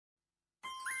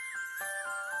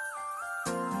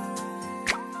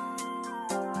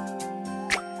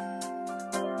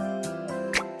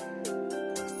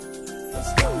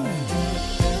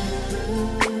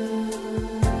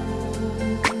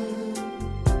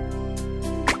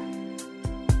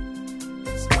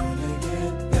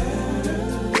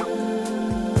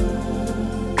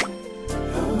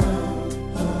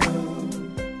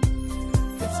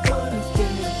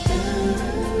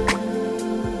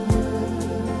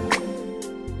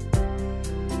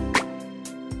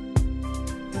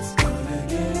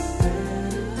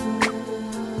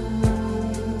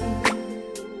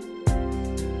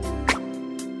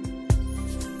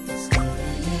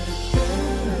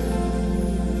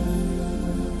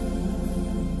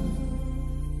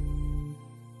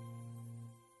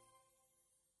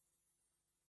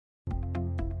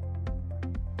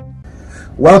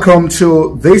Welcome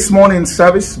to this morning's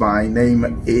service. My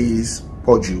name is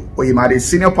Poju Oyemade,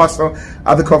 Senior Pastor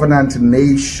at the Covenant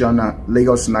Nation,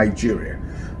 Lagos, Nigeria.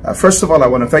 First of all, I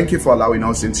want to thank you for allowing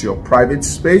us into your private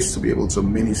space to be able to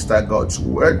minister God's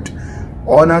word.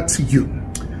 Honor to you.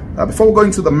 Before we go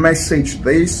into the message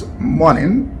this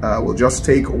morning, we'll just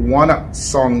take one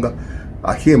song,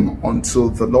 a hymn unto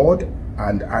the Lord,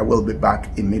 and I will be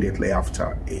back immediately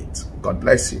after it. God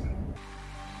bless you.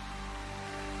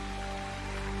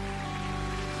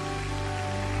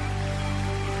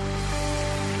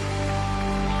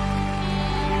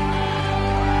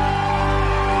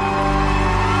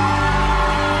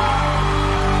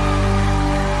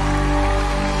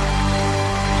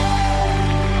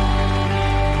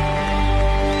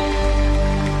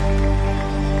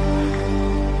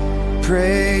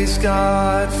 Praise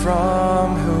God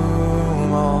from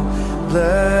whom all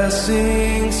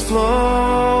blessings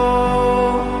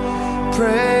flow.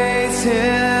 Praise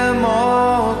Him,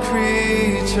 all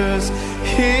creatures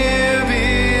here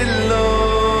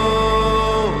below.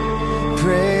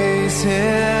 Praise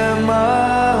Him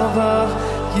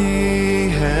above, ye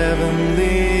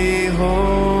heavenly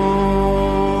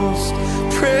hosts.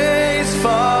 Praise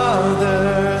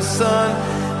Father, Son,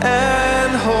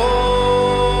 and Holy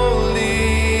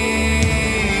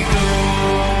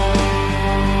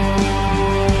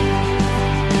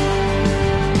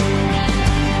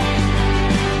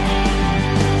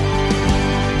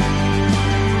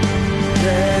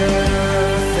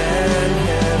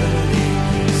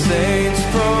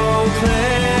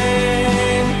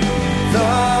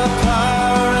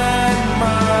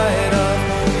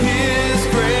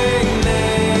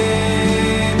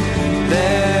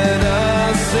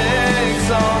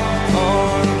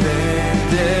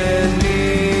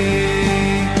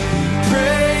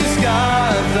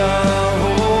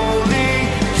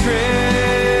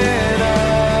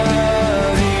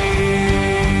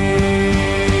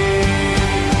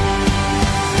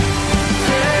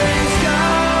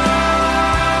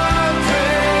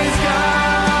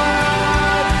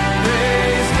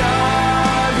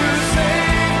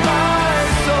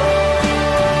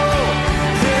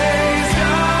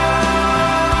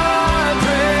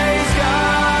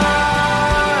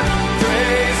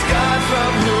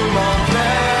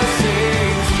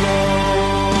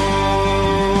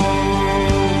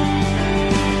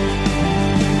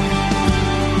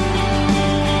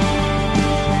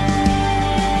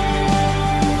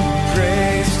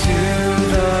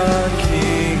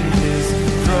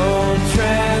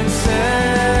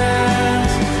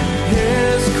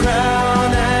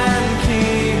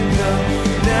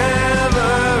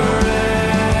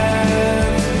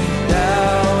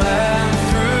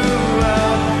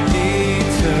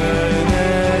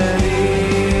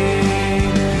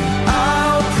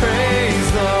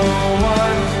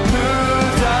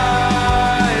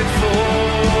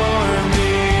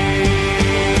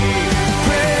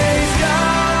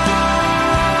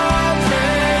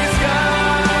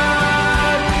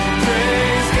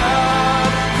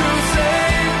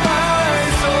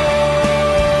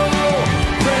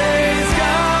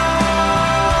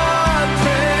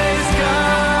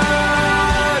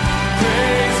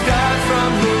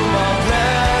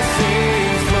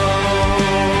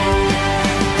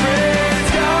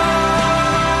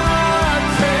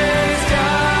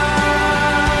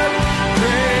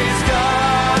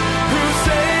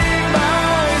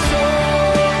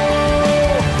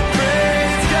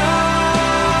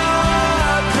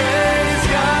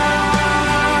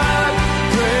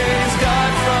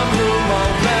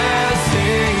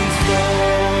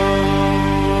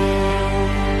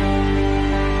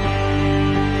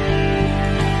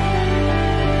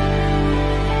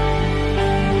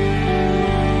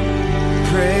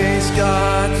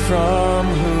from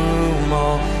whom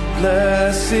all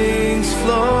blessings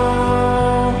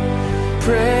flow.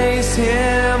 Praise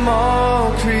Him,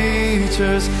 all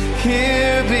creatures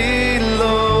here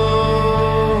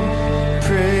below.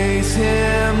 Praise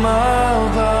Him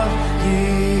above,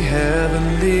 ye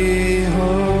heavenly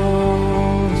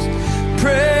hosts.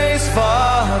 Praise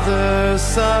Father,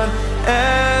 Son,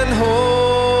 and Holy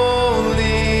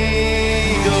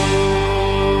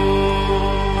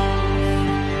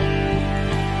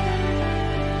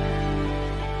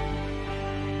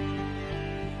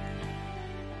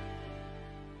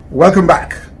Welcome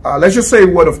back. Let's just say a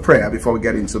word of prayer before we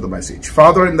get into the message.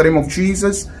 Father, in the name of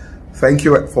Jesus, thank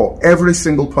you for every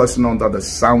single person under the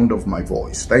sound of my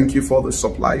voice. Thank you for the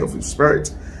supply of your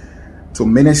Spirit to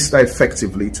minister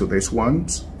effectively to these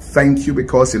ones. Thank you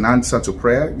because in answer to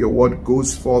prayer, your word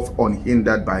goes forth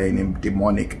unhindered by any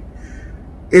demonic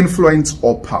influence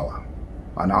or power.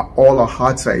 and all our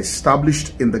hearts are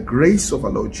established in the grace of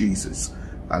our Lord Jesus,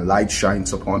 and light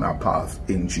shines upon our path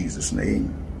in Jesus'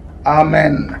 name.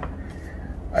 Amen.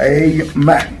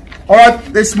 Amen. All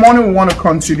right, this morning we want to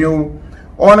continue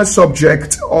on a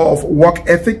subject of work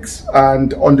ethics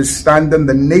and understanding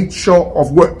the nature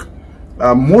of work.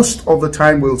 Most of the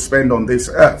time we'll spend on this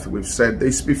earth, we've said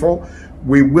this before,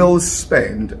 we will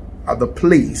spend at the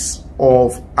place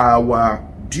of our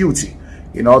duty.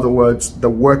 In other words, the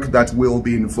work that we'll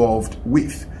be involved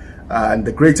with. And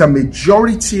the greater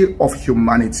majority of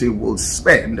humanity will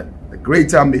spend the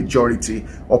greater majority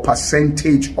or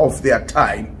percentage of their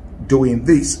time doing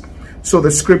this. So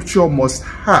the scripture must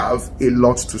have a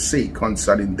lot to say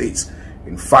concerning this.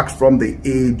 In fact, from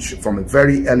a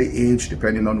very early age,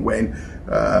 depending on when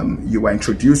you were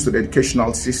introduced to the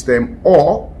educational system,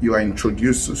 or you are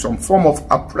introduced to some form of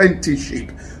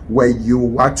apprenticeship where you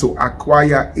were to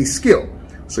acquire a skill.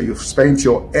 So you've spent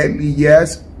your early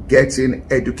years getting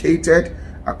educated,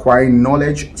 acquiring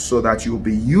knowledge so that you'll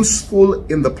be useful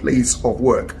in the place of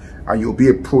work and you'll be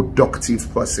a productive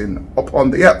person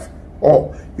upon the earth.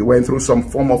 Or you went through some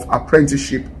form of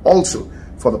apprenticeship also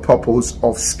for the purpose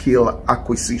of skill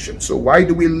acquisition. So why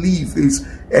do we leave this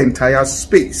entire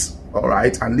space, all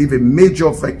right, and leave a major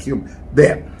vacuum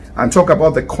there and talk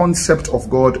about the concept of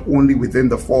God only within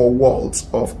the four walls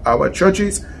of our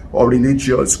churches or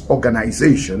religious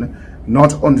organization,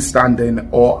 not understanding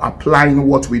or applying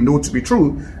what we know to be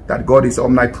true, that God is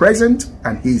omnipresent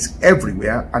and he's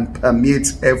everywhere and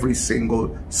permeates every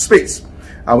single space.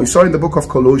 And we saw in the book of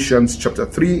Colossians chapter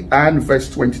 3 and verse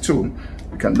 22,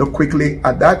 we can look quickly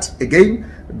at that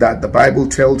again, that the Bible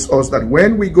tells us that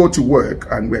when we go to work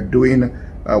and we're doing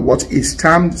what is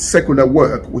termed secular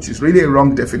work, which is really a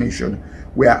wrong definition,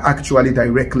 we are actually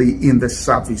directly in the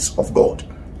service of God.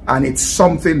 And it's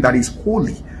something that is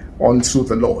holy unto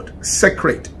the Lord,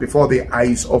 sacred before the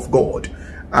eyes of God.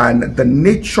 And the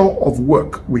nature of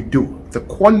work we do, the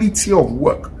quality of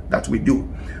work that we do,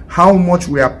 how much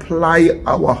we apply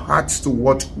our hearts to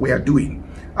what we are doing,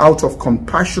 out of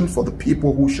compassion for the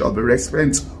people who shall be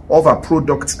recipients of our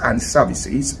products and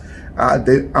services,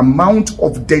 the amount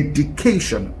of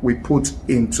dedication we put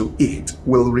into it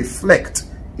will reflect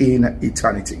in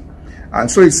eternity. And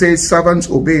so it says, servants,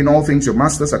 obey in all things your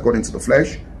masters according to the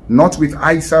flesh, not with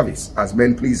eye service as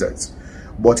men pleasers,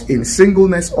 but in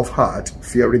singleness of heart,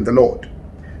 fearing the Lord.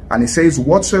 And it says,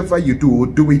 whatsoever you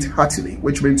do, do it heartily,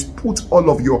 which means put all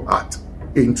of your heart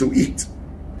into it,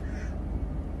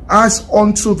 as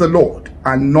unto the Lord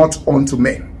and not unto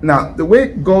men. Now, the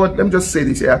way God, let me just say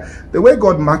this here, the way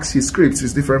God marks his scripts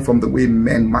is different from the way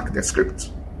men mark their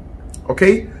scripts.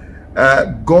 Okay?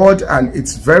 God, and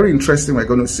it's very interesting, we're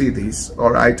going to see this,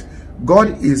 all right?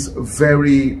 God is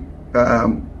very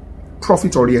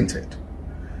profit-oriented.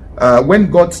 When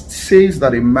God says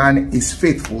that a man is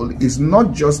faithful, it's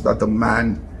not just that the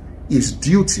man is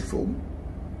dutiful,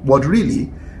 but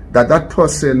really that that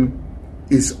person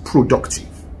is productive.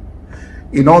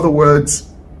 In other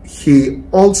words, he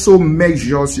also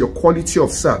measures your quality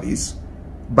of service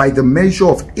by the measure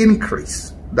of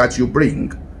increase that you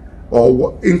bring,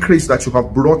 or increase that you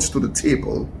have brought to the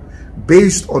table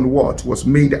based on what was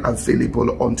made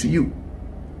available unto you.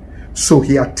 So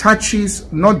he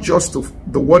attaches not just to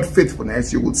the word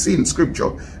faithfulness. You will see in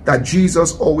scripture that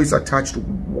Jesus always attached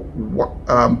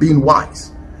being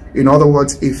wise. In other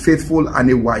words, a faithful and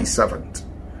a wise servant.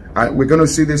 And we're going to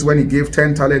see this when he gave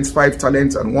 10 talents, 5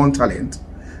 talents, and 1 talent.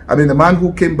 I mean, the man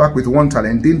who came back with 1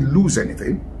 talent didn't lose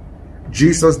anything.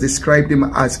 Jesus described him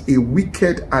as a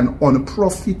wicked and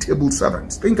unprofitable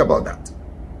servant. Think about that.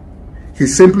 He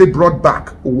simply brought back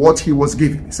what he was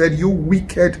given. He said, you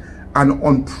wicked and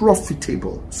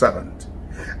unprofitable servant.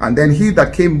 And then he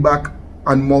that came back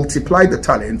and multiplied the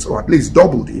talents, or at least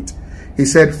doubled it, he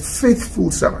said,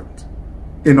 faithful servant.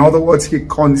 In other words, he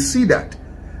considered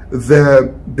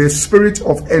the spirit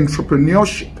of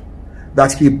entrepreneurship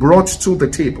that he brought to the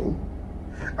table,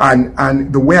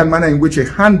 and the way and manner in which he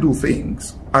handled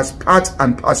things as part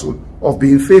and parcel of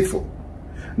being faithful.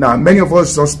 Now, many of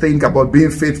us just think about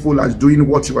being faithful as doing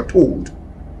what you are told.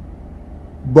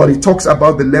 But it talks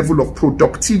about the level of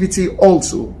productivity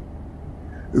also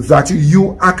that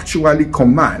you actually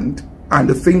command and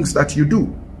the things that you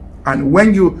do. And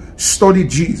when you study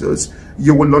Jesus,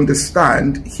 you will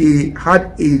understand he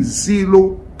had a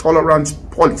zero tolerance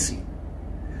policy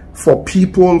for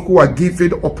people who are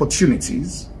given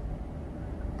opportunities,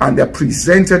 and they're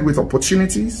presented with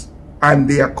opportunities and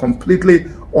they are completely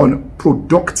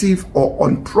unproductive or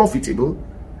unprofitable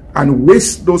and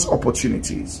waste those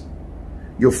opportunities.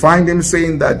 You find him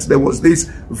saying that there was this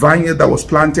vineyard that was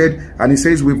planted, and he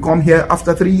says, we've come here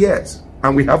after 3 years.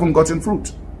 and we haven't gotten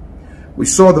fruit. We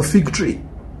saw the fig tree.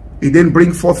 It didn't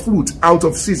bring forth fruit out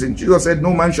of season. Jesus said,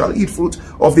 no man shall eat fruit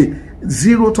of the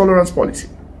zero tolerance policy.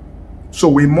 So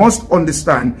we must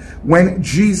understand, when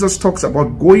Jesus talks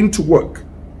about going to work,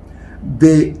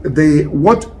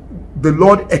 what the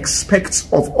Lord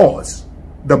expects of us,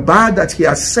 the bar that he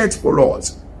has set for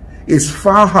us, is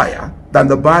far higher than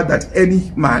the bar that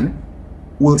any man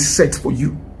will set for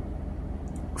you.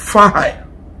 Far higher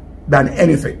than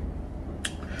anything.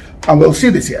 And we'll see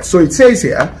this here. So it says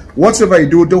here, whatsoever you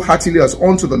do, do heartily as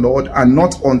unto the Lord and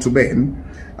not unto men.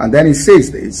 And then it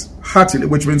says this, heartily,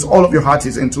 which means all of your heart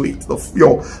is into it.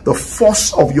 The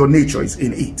force of your nature is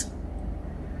in it.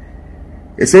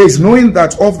 It says, knowing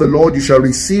that of the Lord you shall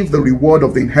receive the reward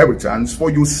of the inheritance,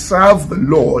 for you serve the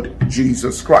Lord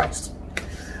Jesus Christ.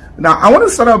 Now, I want to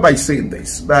start out by saying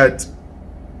this, that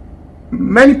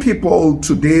many people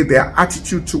today, their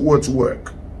attitude towards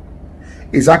work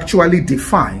is actually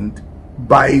defined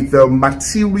by the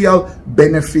material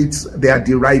benefits they are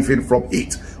deriving from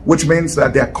it, which means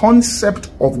that their concept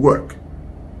of work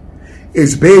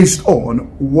is based on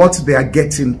what they are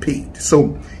getting paid.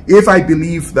 So if I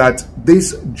believe that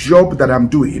this job that I'm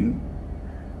doing,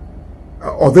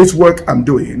 or this work I'm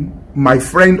doing, my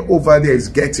friend over there is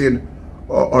getting,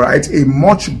 all right, a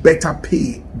much better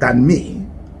pay than me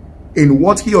in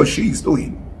what he or she is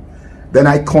doing, then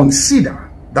I consider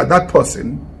that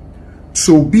person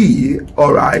to be,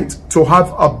 all right, to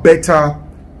have a better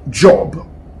job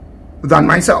than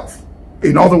myself.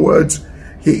 In other words,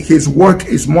 his work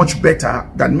is much better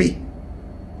than me,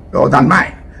 or than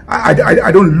mine. I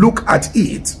don't look at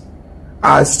it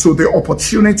as to the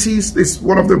opportunities. This is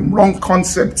one of the wrong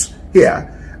concepts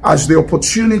here, as the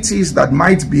opportunities that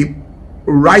might be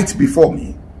right before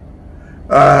me,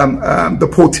 the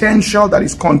potential that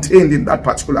is contained in that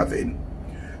particular thing.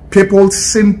 People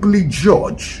simply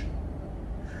judge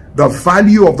the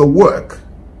value of the work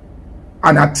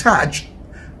and attach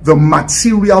the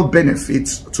material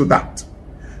benefits to that.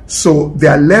 So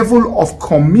their level of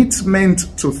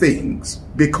commitment to things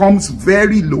becomes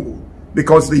very low,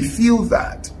 because they feel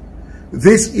that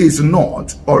this is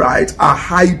not, all right, a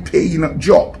high-paying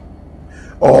job,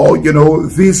 or, you know,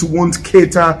 this won't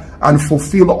cater and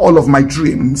fulfill all of my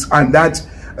dreams, and that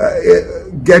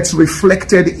gets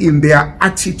reflected in their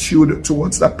attitude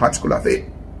towards that particular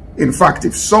thing. In fact,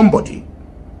 if somebody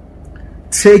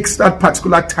takes that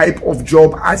particular type of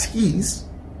job as his,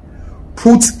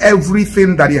 puts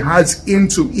everything that he has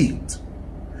into it,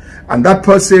 and that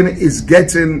person is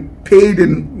getting paid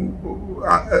in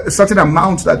a certain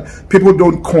amount that people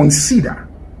don't consider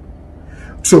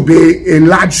to be a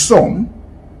large sum,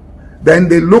 then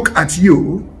they look at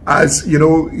you as, you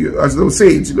know, as they'll say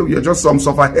it, you know, you're just some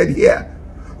sufferhead here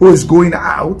who is going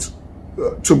out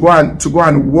to go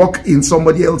and work in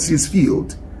somebody else's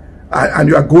field, and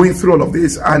you are going through all of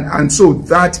this, and so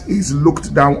that is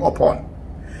looked down upon.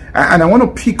 And I want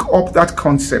to pick up that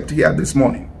concept here this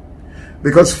morning,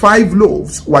 because 5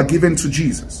 loaves were given to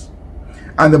Jesus,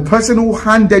 and the person who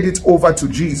handed it over to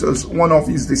Jesus, one of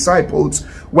his disciples,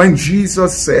 when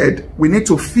Jesus said, we need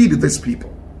to feed these people,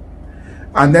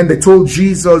 and then they told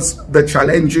Jesus the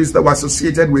challenges that were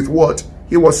associated with what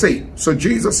he was saying. So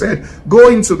Jesus said, go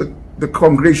into the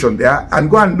congregation there and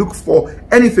go and look for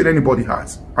anything anybody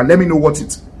has, and let me know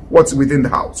what's within the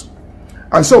house.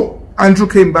 And so Andrew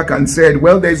came back and said,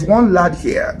 well, there's one lad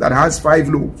here that has 5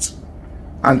 loaves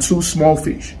and 2 small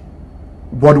fish,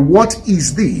 but what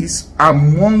is this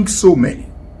among so many?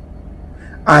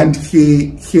 And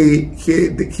he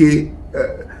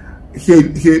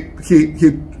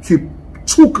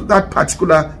took that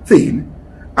particular thing,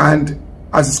 and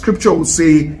as the scripture will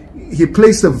say, he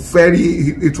placed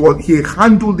he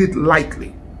handled it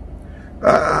lightly,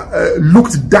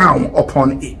 looked down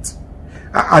upon it.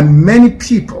 And many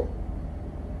people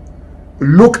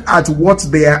look at what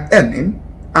they are earning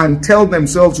and tell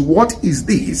themselves, what is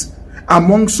this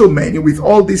among so many with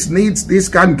all these needs? This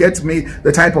can't get me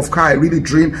the type of car I really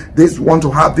dream this want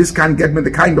to have. This can't get me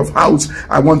the kind of house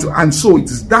I want to. And so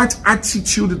it's that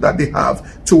attitude that they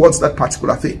have towards that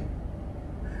particular thing.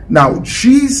 Now,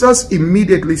 Jesus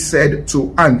immediately said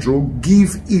to Andrew,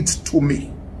 give it to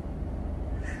me.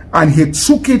 And he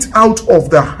took it out of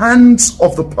the hands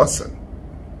of the person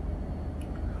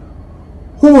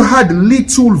who had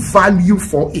little value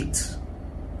for it.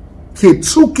 He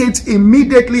took it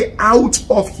immediately out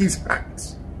of his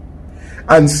hands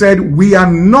and said, we are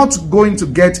not going to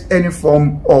get any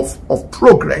form of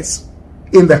progress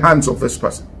in the hands of this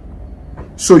person.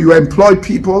 So you employ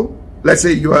people. Let's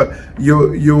say you are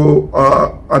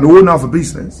an owner of a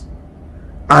business,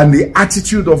 And the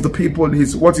attitude of the people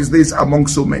is, what is this among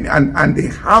so many? And they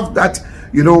have that,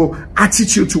 you know,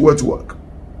 attitude towards work.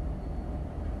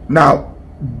 Now,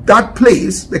 that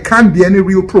place, there can't be any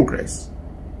real progress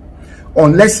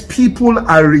unless people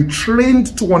are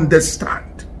retrained to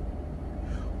understand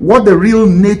what the real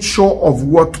nature of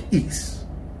work is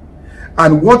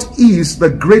and what is the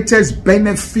greatest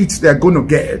benefit they're going to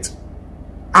get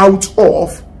out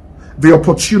of the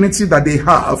opportunity that they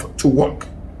have to work.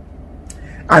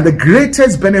 And the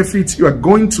greatest benefit you are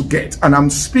going to get, and I'm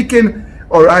speaking,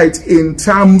 all right, in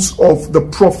terms of the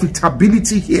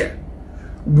profitability here,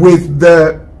 with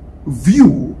the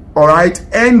view, all right,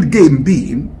 end game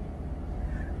being,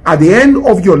 at the end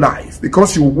of your life,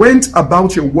 because you went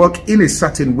about your work in a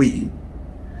certain way,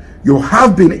 you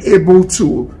have been able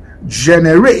to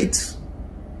generate,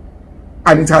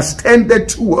 and it has tended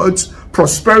towards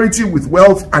prosperity with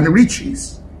wealth and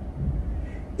riches,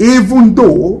 even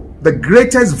though the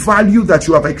greatest value that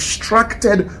you have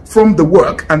extracted from the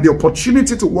work and the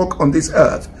opportunity to work on this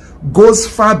earth goes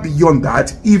far beyond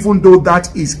that, even though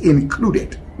that is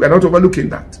included. We are not overlooking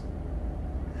that.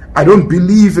 I don't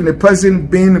believe in a person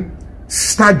being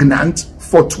stagnant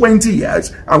for 20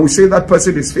 years and we say that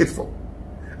person is faithful.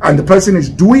 And the person is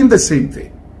doing the same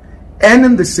thing,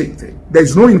 earning the same thing.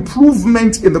 There's no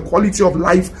improvement in the quality of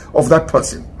life of that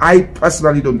person. I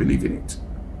personally don't believe in it.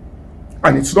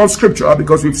 And it's not scriptural,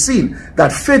 because we've seen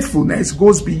that faithfulness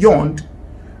goes beyond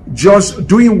just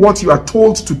doing what you are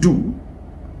told to do,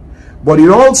 but it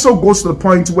also goes to the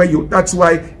point where you, that's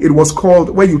why it was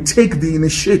called, where you take the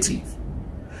initiative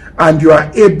and you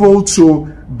are able to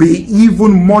be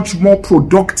even much more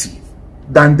productive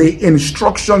than the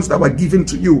instructions that were given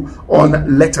to you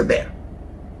on letter there.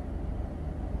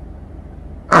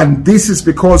 And this is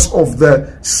because of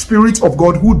the Spirit of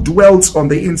God who dwells on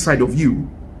the inside of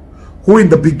you, who in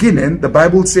the beginning, the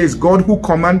Bible says, God who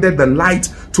commanded the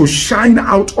light to shine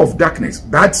out of darkness,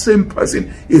 that same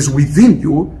person is within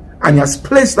you, and he has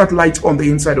placed that light on the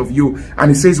inside of you.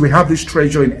 And he says we have this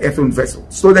treasure in earthen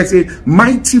vessels. So there's a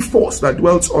mighty force that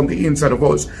dwells on the inside of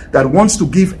us that wants to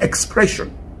give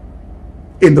expression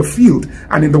in the field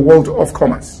and in the world of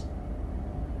commerce.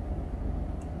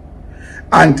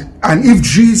 And if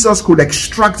Jesus could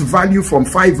extract value from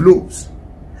 5 loaves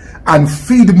and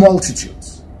feed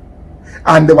multitudes,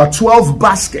 and there were 12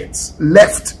 baskets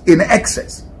left in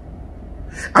excess,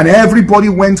 and everybody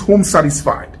went home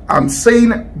satisfied. I'm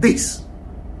saying this,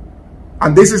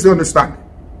 and this is the understanding.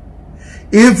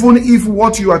 Even if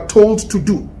what you are told to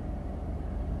do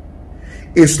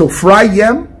is to fry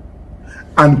yam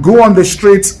and go on the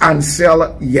streets and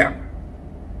sell yam,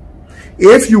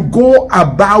 if you go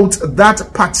about that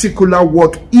particular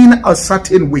work in a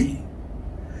certain way,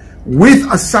 with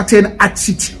a certain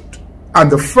attitude, and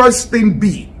the first thing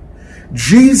being,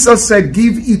 Jesus said,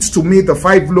 give it to me, the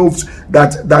 5 loaves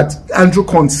that Andrew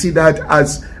considered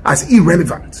as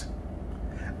irrelevant.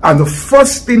 And the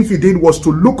first thing he did was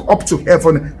to look up to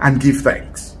heaven and give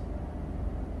thanks.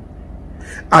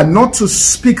 And not to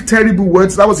speak terrible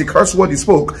words. That was a curse word he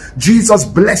spoke. Jesus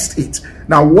blessed it.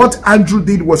 Now what Andrew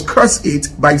did was curse it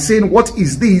by saying, what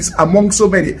is this among so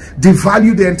many?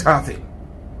 Devalue the entire thing.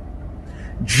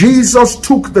 Jesus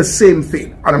took the same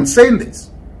thing. And I'm saying this.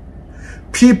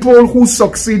 People who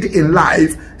succeed in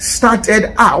life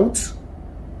started out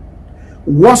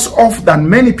worse off than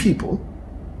many people,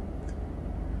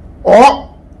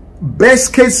 or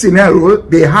best case scenario,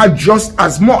 they had just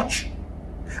as much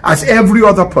as every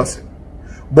other person,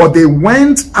 but they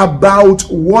went about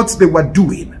what they were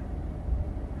doing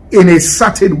in a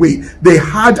certain way. They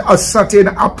had a certain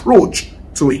approach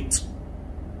to it.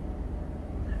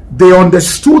 They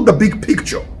understood the big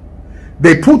picture.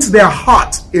 They put their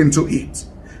heart into it.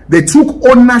 They took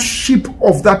ownership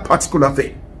of that particular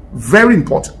thing. Very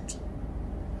important.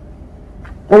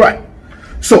 All right.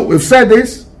 So we've said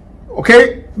this.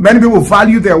 Okay. Many people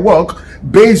value their work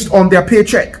based on their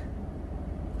paycheck.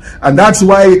 And that's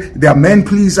why they are men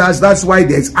pleasers. That's why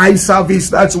there's eye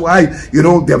service. That's why, you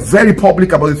know, they're very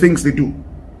public about the things they do.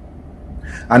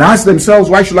 And ask themselves,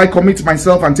 why should I commit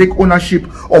myself and take ownership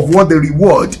of what the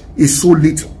reward is so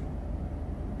little?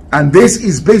 And this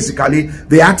is basically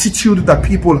the attitude that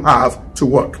people have to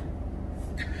work.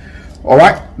 All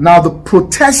right. Now, the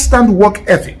Protestant work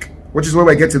ethic, which is where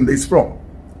we're getting this from.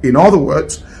 In other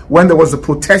words, when there was a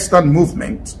Protestant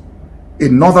movement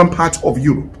in northern part of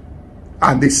Europe,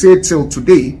 and they say till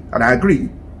today, and I agree,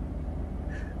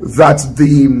 that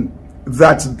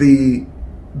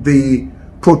the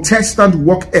Protestant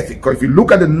work ethic, or if you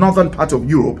look at the northern part of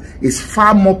Europe, is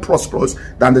far more prosperous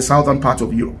than the southern part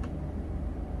of Europe.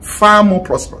 Far more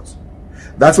prosperous.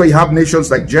 That's why you have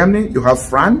nations like Germany, you have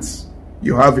France,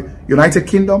 you have United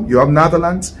Kingdom, you have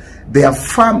Netherlands. They are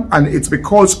firm, and it's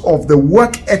because of the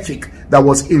work ethic that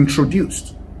was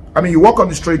introduced. I mean, you walk on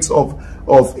the streets of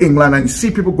England and you see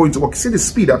people going to work. You see the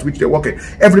speed at which they're walking.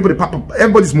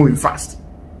 Everybody's moving fast.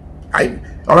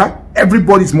 All right?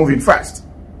 Everybody's moving fast.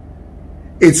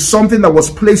 It's something that was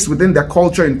placed within their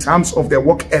culture in terms of their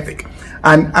work ethic.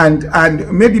 And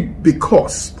maybe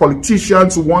because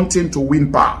politicians wanting to win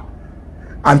power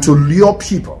and to lure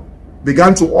people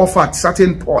began to offer at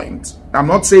certain point. I'm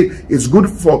not saying it's good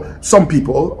for some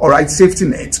people, all right, safety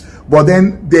nets, but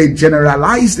then they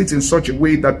generalized it in such a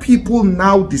way that people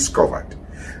now discovered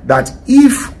that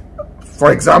if,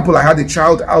 for example, I had a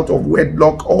child out of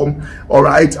wedlock, all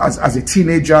right, as a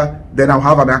teenager, then I'll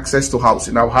have an access to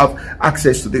housing, I'll have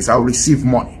access to this, I'll receive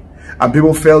money. And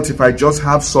people felt if I just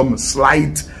have some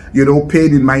slight,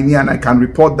 pain in my knee and I can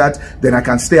report that, then I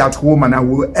can stay at home and I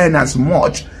will earn as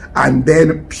much. And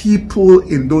then people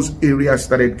in those areas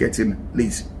started getting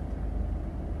lazy.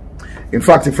 In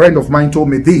fact, a friend of mine told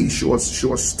me this. She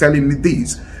was telling me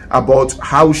this about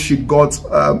how she got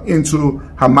into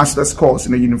her master's course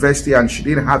in a university and she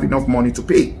didn't have enough money to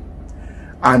pay.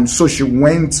 And so she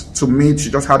went to meet,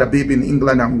 she just had a baby in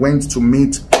England and went to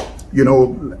meet, I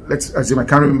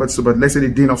can't remember, but let's say the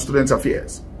Dean of Student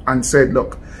Affairs, and said,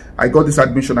 look, I got this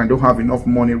admission, I don't have enough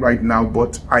money right now,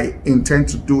 but I intend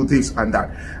to do this and that.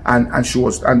 And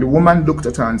the woman looked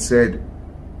at her and said,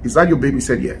 is that your baby?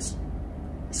 Said, yes.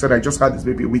 Said, I just had this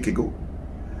baby a week ago,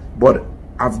 but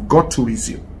I've got to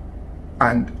resume.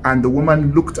 And the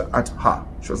woman looked at her.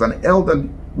 She was an elderly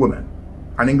woman,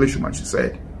 an English woman. She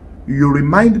said, you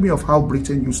remind me of how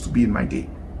Britain used to be in my day.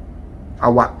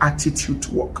 Our attitude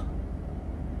to work.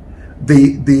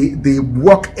 The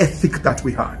work ethic that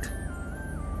we had.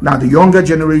 Now the younger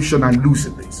generation are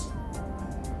losing this.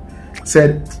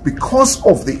 Said, because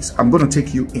of this, I'm going to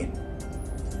take you in.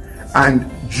 And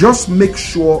just make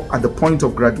sure at the point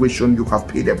of graduation you have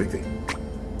paid everything.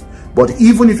 But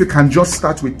even if you can just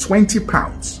start with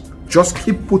 £20, just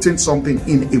keep putting something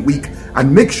in a week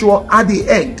and make sure at the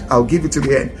end, I'll give you to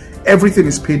the end, everything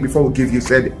is paid before we give you.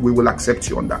 Said, we will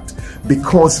accept you on that.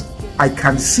 Because I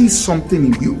can see something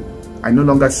in you I no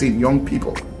longer see in young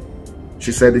people.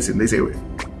 She said this in this area.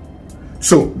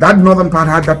 So that northern part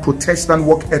had that Protestant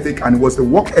work ethic, and it was the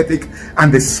work ethic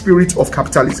and the spirit of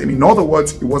capitalism. In other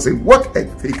words, it was a work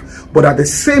ethic, but at the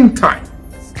same time,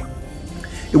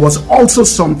 it was also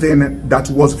something that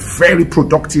was very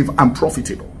productive and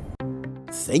profitable.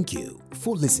 Thank you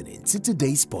for listening to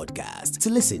today's podcast. To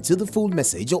listen to the full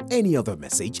message or any other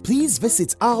message, please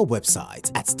visit our website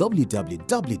at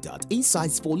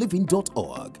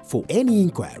www.insightsforliving.org. For any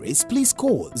inquiries, please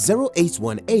call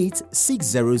 0818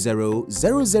 600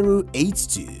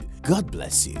 0082. God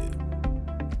bless you.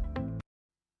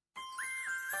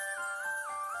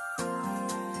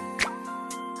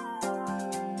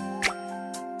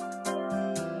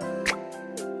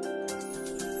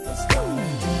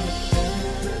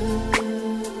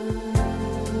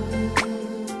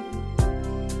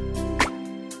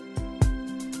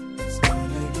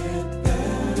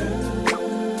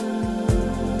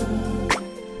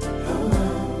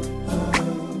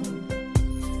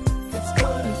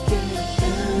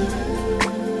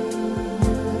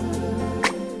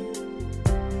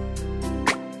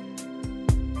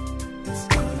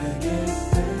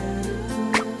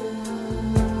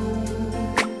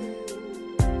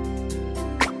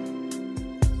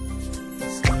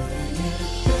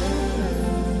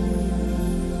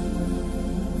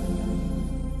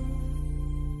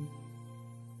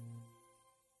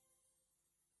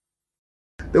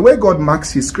 The way God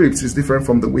marks his scripts is different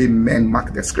from the way men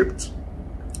mark their scripts.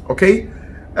 Okay?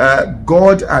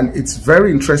 God, and it's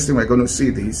very interesting, we're going to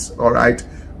see this, all right?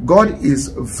 God is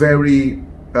very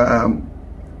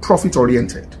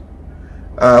profit-oriented.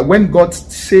 When God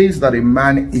says that a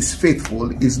man is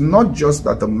faithful, it's not just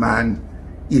that the man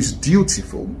is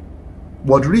dutiful,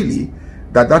 but really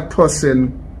that that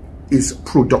person is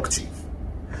productive.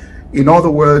 In other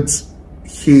words,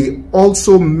 he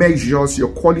also measures your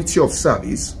quality of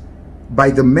service by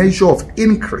the measure of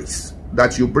increase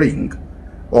that you bring,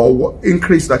 or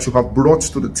increase that you have brought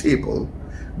to the table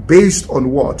based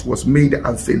on what was made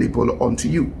available unto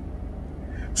you.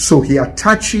 So he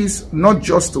attaches not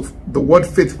just to the word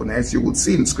faithfulness. You will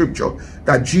see in scripture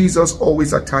that Jesus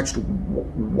always attached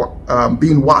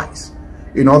being wise.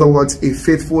 In other words, a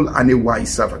faithful and a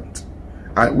wise servant.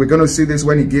 We're going to see this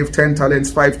when he gave 10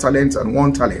 talents, 5 talents, and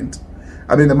 1 talent.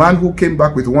 I mean, the man who came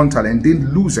back with 1 talent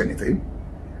didn't lose anything.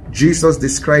 Jesus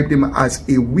described him as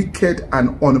a wicked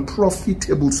and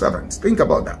unprofitable servant. Think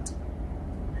about that.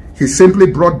 He simply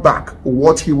brought back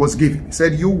what he was given. He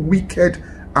said, you wicked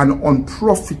an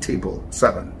unprofitable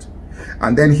servant.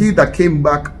 And then he that came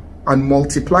back and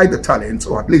multiplied the talents,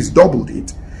 or at least doubled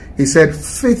it, he said,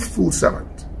 faithful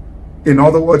servant. In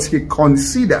other words, he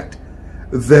considered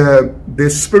the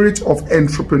spirit of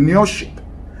entrepreneurship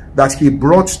that he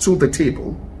brought to the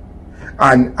table,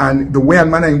 and the way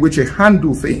and manner in which he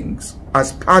handled things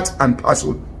as part and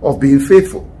parcel of being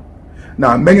faithful.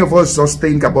 Now, many of us just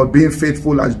think about being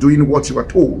faithful as doing what you are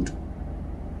told,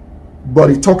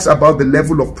 but it talks about the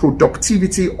level of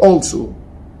productivity also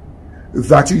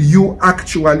that you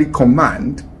actually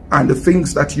command and the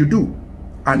things that you do.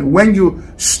 And when you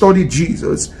study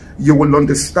Jesus, you will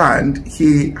understand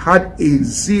he had a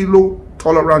zero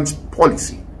tolerance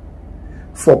policy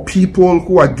for people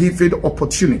who are given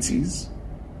opportunities,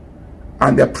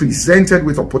 and they're presented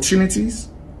with opportunities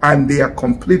and they are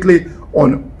completely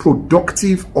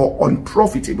unproductive or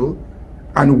unprofitable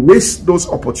and waste those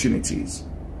opportunities.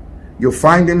 You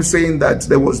find him saying that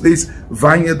there was this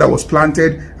vineyard that was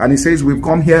planted, and he says, we've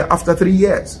come here after 3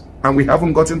 years and we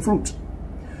haven't gotten fruit.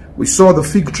 We saw the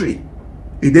fig tree.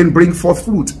 It didn't bring forth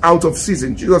fruit out of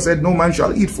season. Jesus said, no man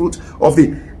shall eat fruit of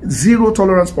the zero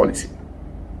tolerance policy.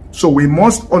 So we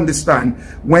must understand,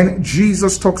 when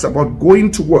Jesus talks about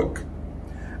going to work,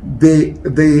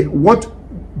 what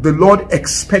the Lord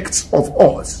expects of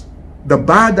us, the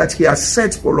bar that he has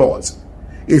set for us,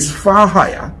 is far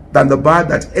higher than the bar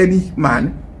that any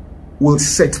man will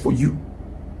set for you.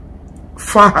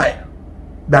 Far higher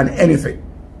than anything.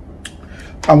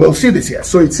 And we'll see this here.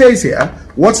 So it says here,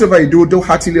 whatsoever you do, do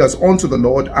heartily as unto the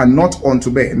Lord and not unto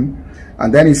men.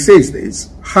 And then he says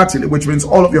this, heartily, which means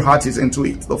all of your heart is into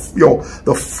it.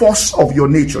 The force of your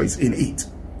nature is in it.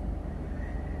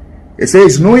 It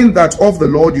says, knowing that of the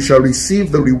Lord you shall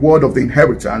receive the reward of the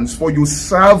inheritance, for you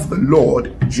serve the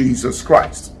Lord Jesus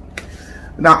Christ.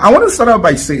 Now, I want to start out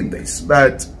by saying this,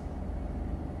 that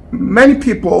many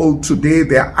people today,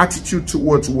 their attitude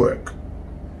towards work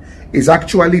is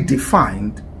actually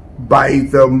defined by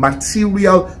the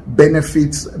material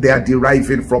benefits they are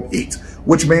deriving from it,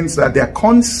 which means that their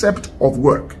concept of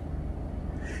work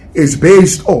is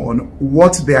based on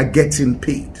what they are getting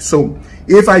paid. So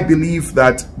if I believe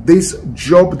that this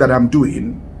job that I'm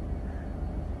doing,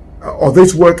 or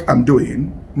this work I'm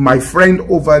doing, my friend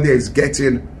over there is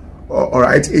getting all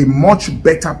right, a much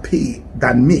better pay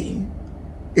than me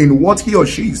in what he or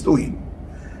she is doing,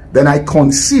 then I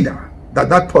consider that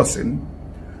that person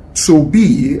to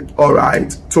be, all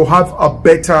right, to have a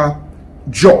better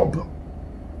job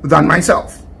than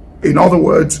myself. In other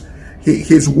words,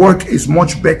 his work is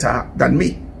much better than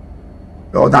me,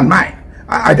 or than mine.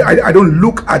 I don't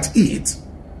look at it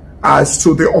as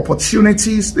to the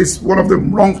opportunities. This is one of the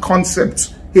wrong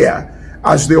concepts here,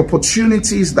 as the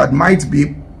opportunities that might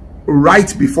be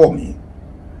right before me,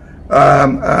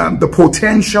 the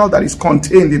potential that is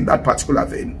contained in that particular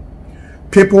thing.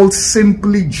 People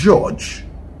simply judge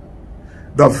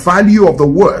the value of the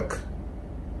work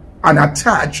and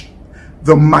attach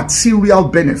the material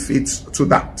benefits to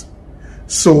that.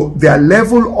 So their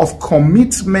level of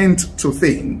commitment to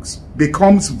things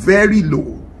becomes very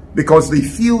low, because they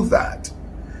feel that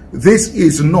this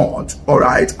is not, all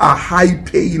right, a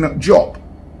high-paying job.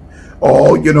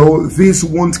 Or, you know, this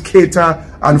won't cater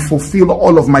and fulfill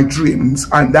all of my dreams,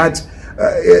 and that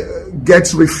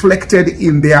gets reflected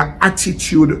in their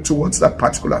attitude towards that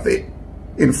particular thing.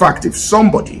 In fact, if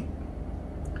somebody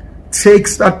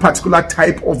takes that particular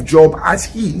type of job as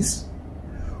his,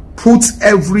 puts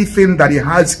everything that he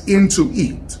has into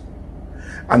it,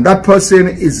 and that person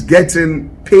is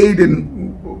getting paid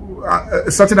in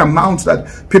a certain amount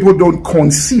that people don't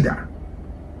consider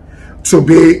to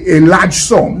be a large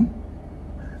sum,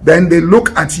 then they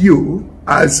look at you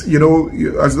as, you know,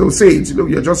 as they'll say, you know,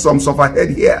 you're just some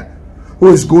sufferhead here who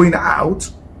is going out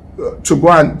to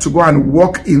go and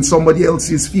work in somebody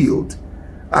else's field,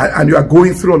 and you are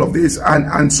going through all of this,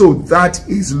 and so that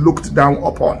is looked down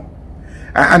upon.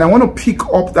 And I want to pick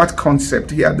up that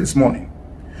concept here this morning,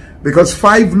 because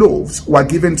 5 loaves were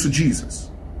given to Jesus,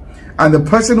 and the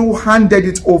person who handed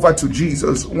it over to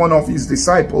Jesus, one of his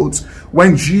disciples,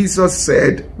 when Jesus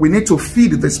said, we need to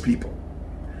feed these people,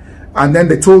 and then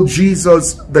they told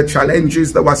Jesus the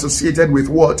challenges that were associated with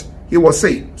what he was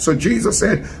saying. So Jesus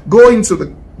said, go into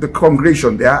the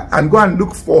congregation there and go and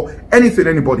look for anything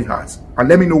anybody has, and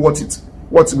let me know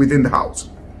what's within the house.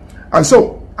 And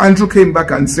so Andrew came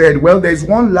back and said, well, there's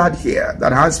one lad here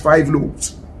that has 5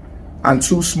 loaves and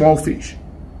 2 small fish.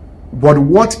 But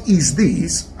what is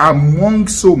this among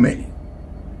so many?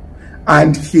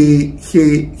 And he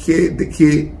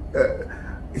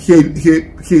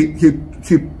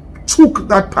took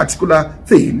that particular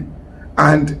thing,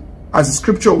 and as the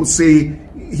scripture will say,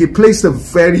 he placed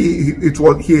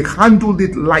he handled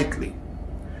it lightly,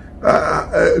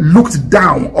 looked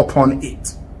down upon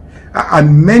it.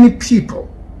 And many people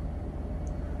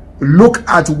look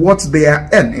at what they are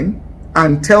earning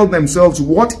and tell themselves,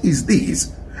 what is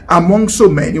this among so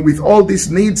many with all these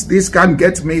needs? This can't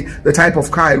get me the type of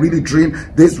car I really dream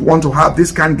this want to have.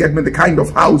 This can't get me the kind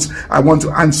of house I want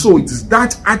to. And so it's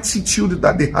that attitude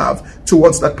that they have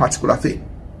towards that particular thing.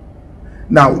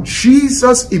 Now,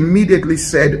 Jesus immediately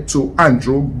said to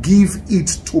Andrew, give it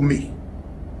to me.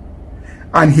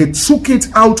 And he took it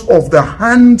out of the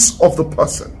hands of the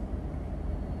person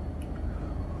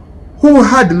who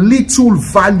had little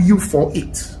value for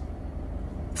it.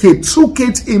 He took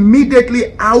it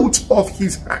immediately out of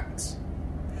his hands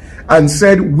and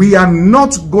said, we are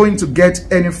not going to get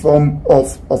any form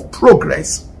of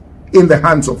progress in the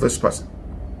hands of this person.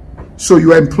 So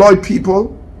you employ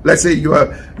people. Let's say you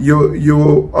are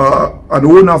an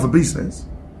owner of a business,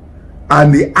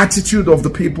 and the attitude of the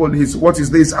people is, what is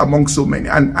this among so many?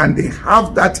 And they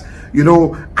have that,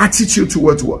 attitude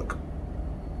towards work.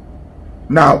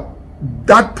 Now,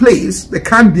 that place, there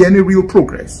can't be any real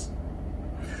progress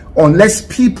unless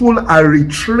people are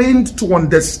retrained to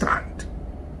understand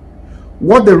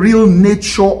what the real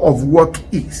nature of work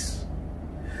is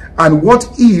and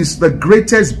what is the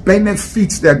greatest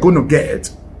benefits they're going to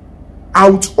get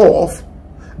out of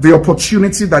the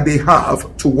opportunity that they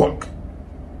have to work.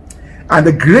 And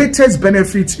the greatest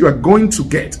benefits you are going to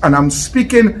get, and I'm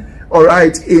speaking, all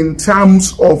right, in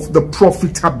terms of the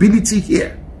profitability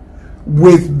here,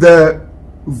 with the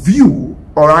view,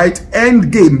 all right,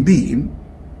 end game being,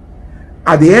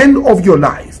 at the end of your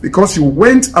life, because you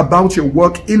went about your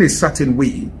work in a certain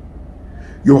way,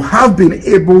 you have been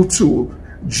able to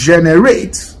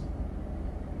generate,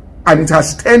 and it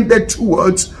has tended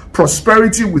towards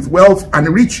prosperity with wealth and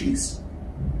riches,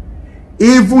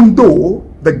 even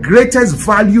though the greatest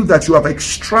value that you have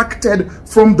extracted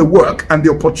from the work and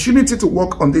the opportunity to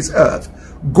work on this earth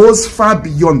goes far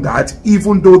beyond that,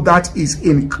 even though that is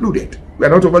included. We are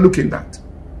not overlooking that.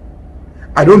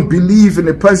 I don't believe in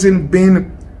a person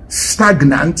being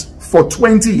stagnant for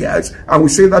 20 years and we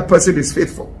say that person is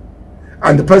faithful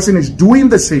and the person is doing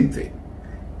the same thing,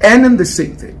 earning the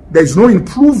same thing. There's no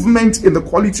improvement in the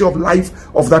quality of life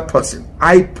of that person.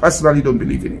 I personally don't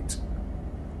believe in it.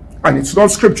 And it's not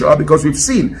scriptural, because we've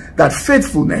seen that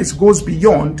faithfulness goes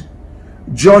beyond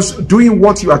just doing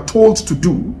what you are told to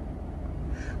do,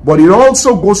 but it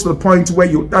also goes to the point where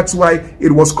that's why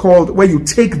it was called, where you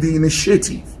take the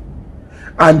initiative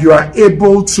and you are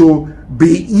able to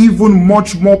be even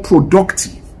much more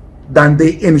productive than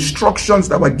the instructions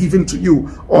that were given to you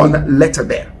on letter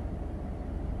there.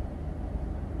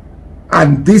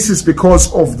 And this is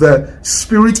because of the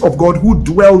Spirit of God who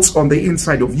dwells on the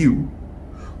inside of you,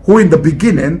 who in the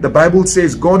beginning, the Bible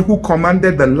says, God who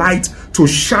commanded the light to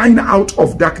shine out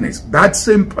of darkness, that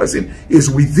same person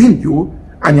is within you,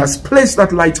 and he has placed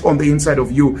that light on the inside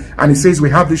of you. And he says we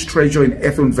have this treasure in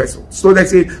earthen vessels. So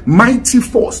there's a mighty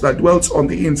force that dwells on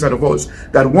the inside of us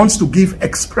that wants to give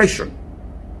expression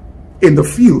in the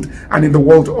field and in the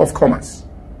world of commerce.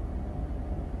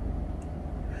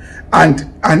 And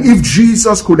if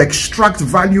Jesus could extract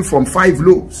value from 5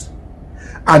 loaves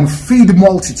and feed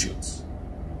multitudes,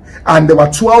 and there were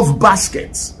 12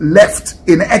 baskets left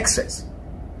in excess,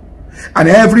 and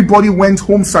everybody went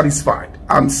home satisfied,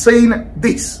 I'm saying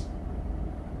this,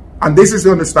 and this is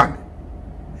the understanding.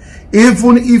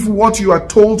 Even if what you are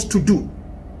told to do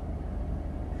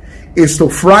is to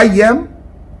fry yam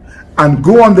and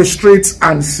go on the streets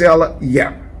and sell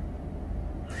yam,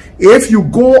 if you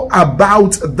go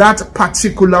about that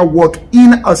particular work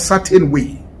in a certain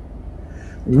way,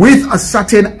 with a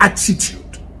certain attitude,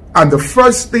 and the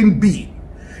first thing being,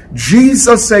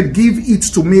 Jesus said, give it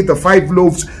to me, the 5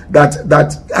 loaves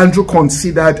that Andrew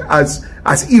considered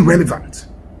as irrelevant.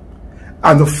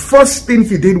 And the first thing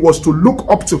he did was to look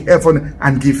up to heaven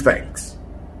and give thanks.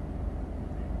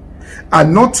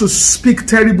 And not to speak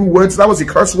terrible words. That was the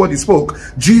curse word he spoke.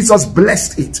 Jesus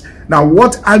blessed it. Now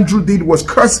what Andrew did was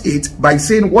curse it by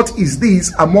saying, what is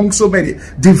this among so many?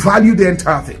 Devalue the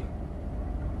entire thing.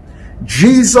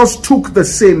 Jesus took the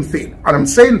same thing. And I'm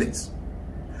saying this.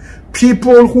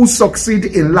 People who succeed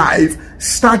in life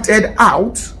started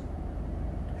out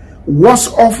worse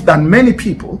off than many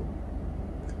people.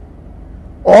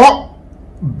 Or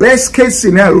best case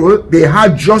scenario, they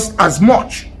had just as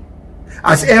much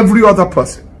as every other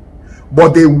person,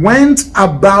 but they went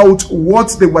about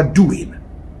what they were doing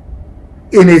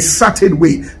in a certain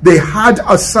way. They had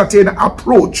a certain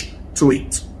approach to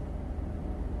it.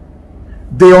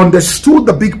 They understood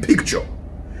the big picture.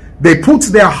 They put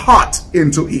their heart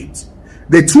into it.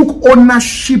 They took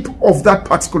ownership of that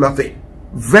particular thing.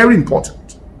 Very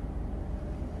important.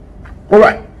 All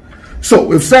right. So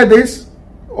we've said this.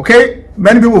 Okay.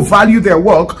 Many people value their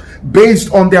work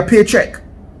based on their paycheck.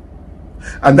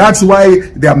 And that's why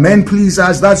they are men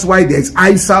pleasers. That's why there's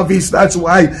eye service. That's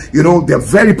why, you know, they're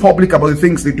very public about the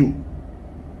things they do.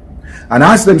 And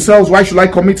ask themselves, why should I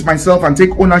commit myself and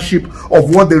take ownership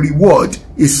of what the reward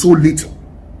is so little?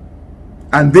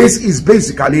 And this is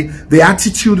basically the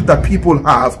attitude that people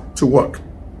have to work.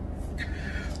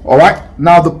 All right.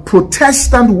 Now, the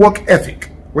Protestant work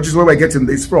ethic, which is where we're getting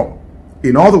this from.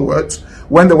 In other words,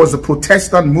 when there was a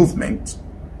Protestant movement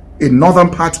in northern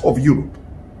part of Europe,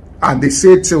 and they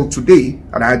say till today,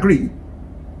 and I agree,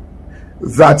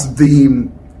 that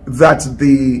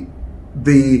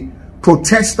the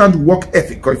Protestant work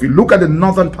ethic, or if you look at the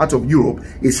northern part of Europe,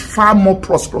 is far more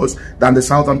prosperous than the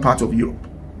southern part of Europe.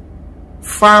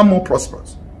 Far more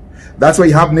prosperous. That's why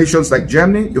you have nations like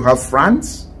Germany, you have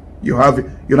France, you have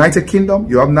United Kingdom,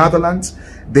 you have Netherlands.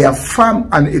 They are firm,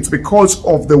 and it's because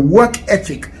of the work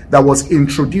ethic that was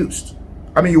introduced.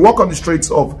 I mean, you walk on the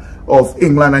streets of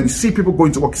England and you see people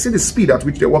going to work. You see the speed at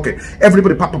which they're walking.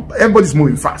 Everybody's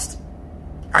moving fast.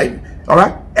 All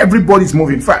right? Everybody's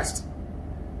moving fast.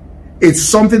 It's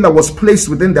something that was placed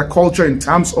within their culture in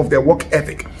terms of their work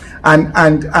ethic.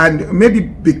 And maybe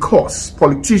because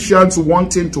politicians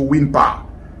wanting to win power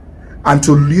and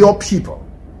to lure people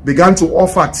began to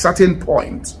offer at certain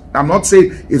points. I'm not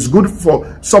saying it's good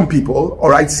for some people, all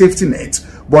right, safety nets,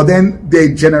 but then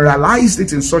they generalized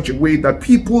it in such a way that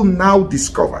people now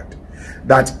discovered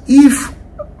that if,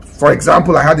 for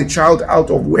example, I had a child out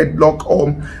of wedlock,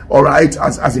 all right,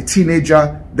 as a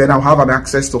teenager, then I'll have an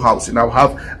access to housing, I'll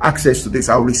have access to this,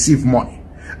 I'll receive money.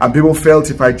 And people felt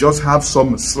if I just have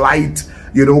some slight,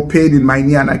 you know, pain in my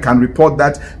knee and I can report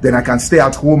that, then I can stay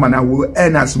at home and I will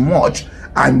earn as much.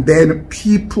 And then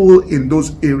people in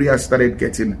those areas started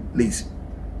getting lazy.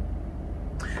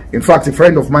 In fact, a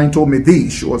friend of mine told me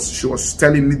this. She was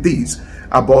telling me this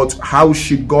about how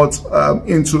she got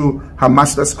into her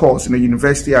master's course in a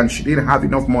university and she didn't have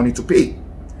enough money to pay.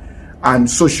 And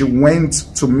so she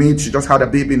went to meet, she just had a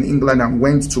baby in England and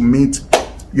went to meet,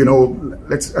 you know,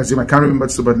 let's assume, I can't remember,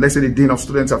 but let's say the Dean of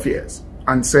Student Affairs,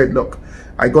 and said, look,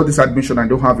 I got this admission, I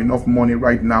don't have enough money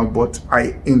right now, but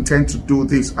I intend to do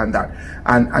this and that.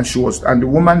 And the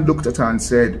woman looked at her and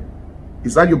said,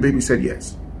 is that your baby? She said,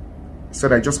 yes. She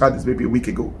said, I just had this baby a week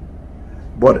ago,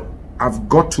 but I've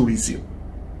got to resume.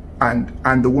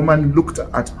 And the woman looked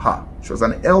at her. She was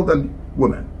an elderly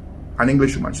woman, an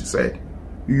English woman. She said,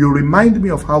 you remind me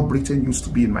of how Britain used to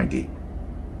be in my day.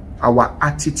 Our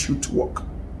attitude to work.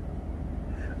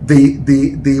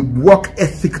 The work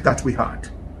ethic that we had.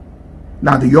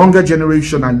 Now the younger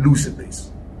generation are losing this.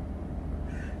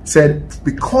 Said,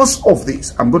 because of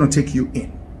this, I'm going to take you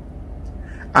in.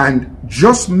 And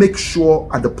just make sure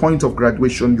at the point of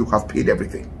graduation you have paid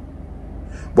everything.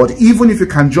 But even if you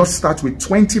can just start with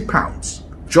 £20,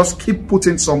 just keep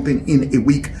putting something in a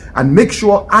week and make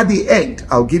sure at the end,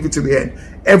 I'll give you to the end,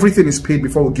 everything is paid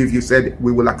before we give you. Said,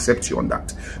 we will accept you on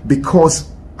that.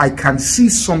 Because I can see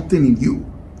something in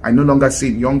you I no longer see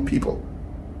in young people.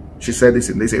 She said this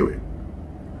in this area.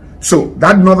 So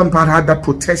that northern part had that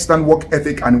Protestant work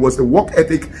ethic, and it was the work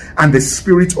ethic and the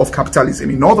spirit of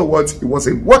capitalism. In other words, it was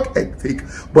a work ethic,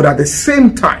 but at the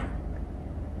same time,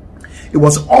 it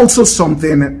was also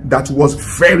something that was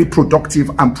very productive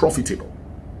and profitable.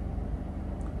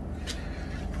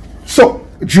 So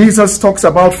Jesus talks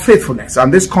about faithfulness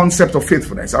and this concept of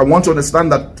faithfulness. I want to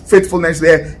understand that faithfulness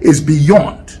there is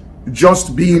beyond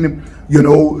just being, you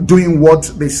know, doing what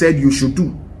they said you should do.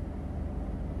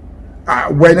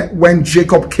 When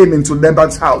Jacob came into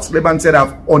Laban's house, Laban said,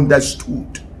 I've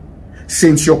understood.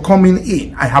 Since you're coming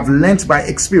in, I have learnt by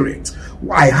experience.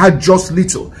 I had just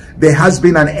little. There has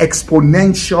been an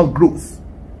exponential growth.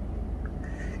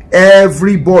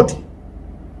 Everybody,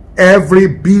 every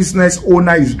business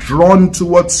owner is drawn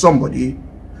towards somebody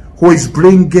who is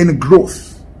bringing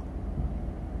growth.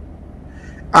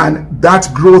 And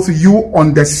that growth, you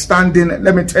understanding,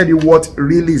 let me tell you what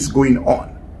really is going on.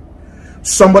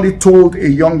 Somebody told a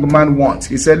young man once,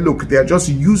 he said, look, they're just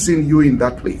using you in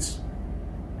that place.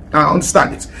 I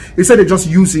understand it. He said, they're just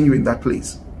using you in that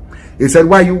place. He said,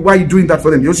 why are you doing that for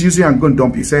them? You're just using and going to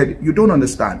dump. He said, you don't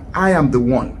understand. I am the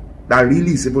one that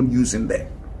really is even using them.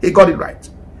 He got it right.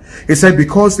 He said,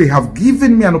 because they have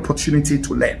given me an opportunity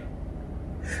to learn.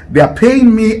 They are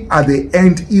paying me at the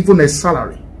end even a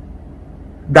salary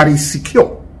that is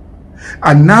secure.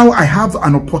 And now I have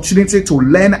an opportunity to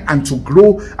learn and to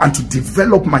grow and to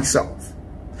develop myself.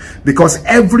 because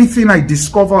everything I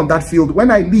discover on that field,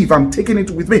 when I leave, I'm taking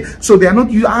it with me. So they are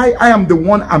not you. I am the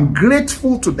one. I'm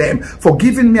grateful to them for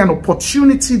giving me an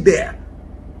opportunity there,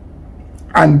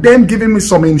 and them giving me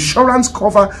some insurance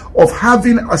cover of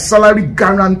having a salary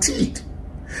guaranteed.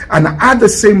 And at the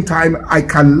same time, I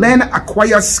can learn,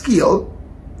 acquire skill,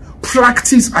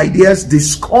 practice ideas,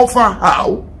 discover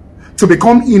how to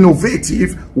become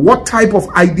innovative, what type of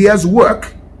ideas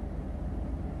work,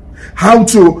 how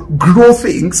to grow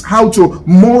things, how to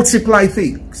multiply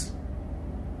things.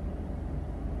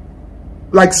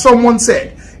 Like someone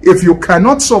said, if you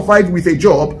cannot survive with a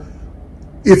job,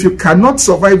 you cannot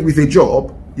survive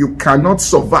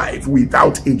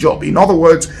without a job. In other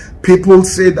words, people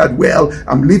say that, well,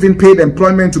 I'm leaving paid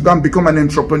employment to go and become an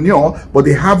entrepreneur, but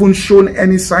they haven't shown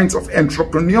any signs of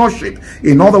entrepreneurship.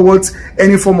 In other words,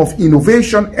 any form of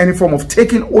innovation, any form of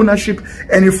taking ownership,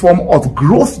 any form of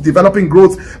growth, developing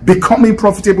growth, becoming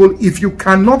profitable. If you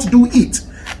cannot do it,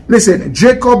 listen,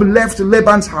 Jacob left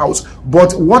Laban's house,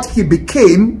 but what he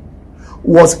became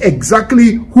was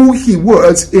exactly who he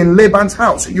was in Laban's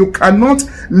house. You cannot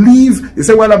leave, you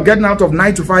say, well, I'm getting out of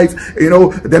 9 to 5,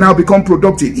 then I'll become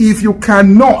productive. If you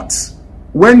cannot,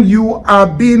 when you are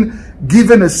being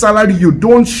given a salary, you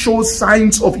don't show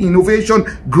signs of innovation,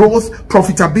 growth,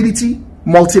 profitability,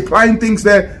 multiplying things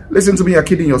there, listen to me, you're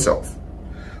kidding yourself.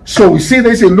 So we see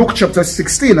this in Luke chapter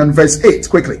 16 and verse 8,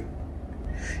 quickly.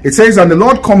 It says, and the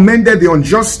Lord commended the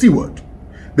unjust steward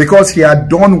because he had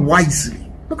done wisely.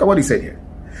 Look at what he said here.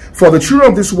 For the children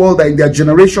of this world are in their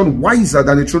generation wiser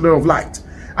than the children of light.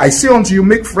 I say unto you,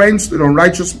 make friends with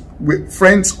unrighteous, with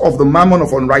friends of the mammon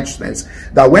of unrighteousness,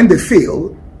 that when they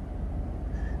fail,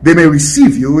 they may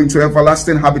receive you into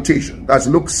everlasting habitation. That's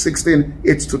Luke 16,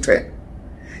 8 to 10.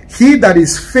 He that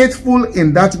is faithful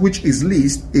in that which is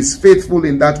least is faithful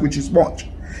in that which is much.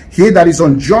 He that is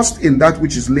unjust in that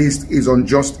which is least is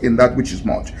unjust in that which is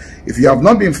much. If you have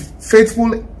not been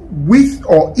faithful with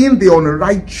or in the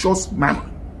unrighteous mammon,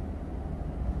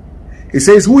 he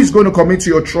says, who is going to commit to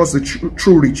your trust the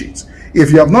true riches?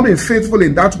 If you have not been faithful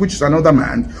in that which is another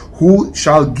man, who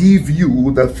shall give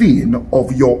you the thing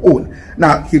of your own?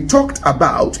 Now, he talked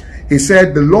about, he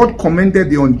said, the Lord commended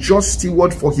the unjust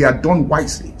steward for he had done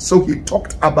wisely. So he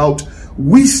talked about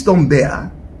wisdom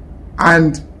there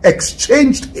and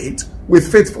exchanged it with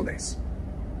faithfulness.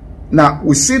 Now,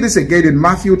 we see this again in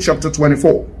Matthew chapter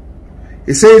 24.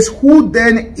 It says, who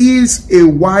then is a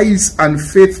wise and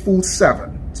faithful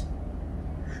servant?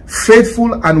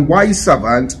 Faithful and wise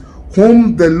servant,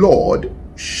 whom the Lord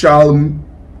shall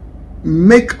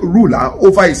make ruler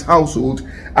over his household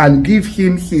and give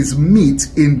him his meat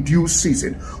in due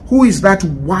season. Who is that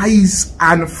wise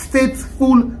and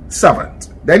faithful servant?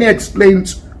 Then he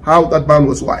explains how that man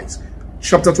was wise.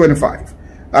 Chapter 25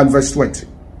 and verse 20.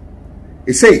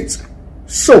 It says,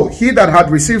 so he that had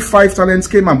received 5 talents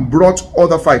came and brought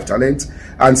other 5 talents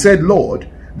and said, Lord,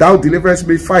 thou deliverest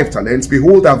me 5 talents.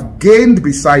 Behold, I've gained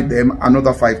beside them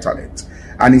another 5 talents.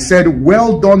 And he said,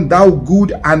 well done, thou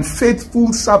good and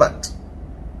faithful servant.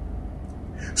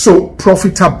 So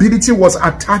profitability was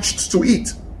attached to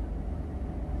it.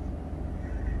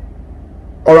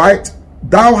 All right.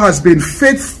 Thou hast been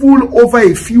faithful over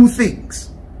a few things.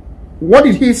 What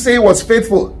did he say was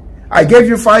faithful? I gave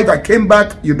you 5, I came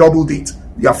back, you doubled it.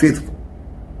 You are faithful.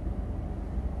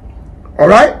 All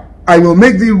right. I will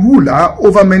make thee ruler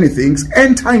over many things.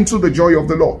 Enter into the joy of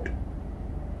the Lord.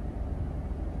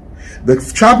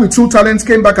 The chap with 2 talents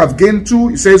came back, I've gained 2.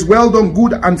 He says, well done,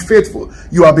 good and faithful.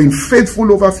 You have been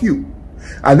faithful over few.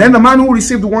 And then the man who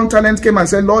received 1 talent came and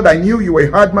said, Lord, I knew you were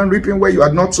a hard man, reaping where you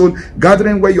had not sown,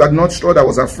 gathering where you had not stored. I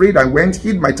was afraid. I went,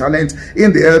 hid my talent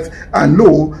in the earth. And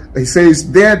lo, he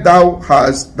says, there thou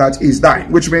hast that is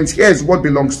thine. Which means, here's what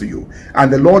belongs to you.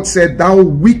 And the Lord said, thou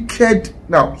wicked.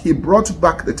 Now, he brought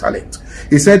back the talent.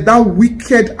 He said, thou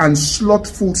wicked and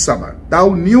slothful servant,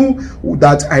 thou knew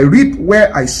that I reap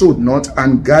where I sowed not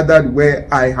and gathered where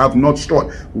I have not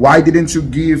stored. Why didn't you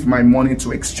give my money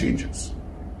to exchanges?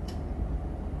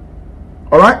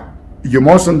 All right. You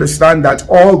must understand that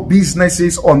all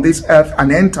businesses on this earth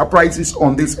and enterprises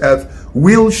on this earth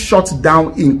will shut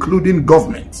down, including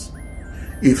governments,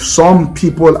 if some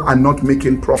people are not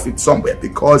making profit somewhere,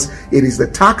 because it is the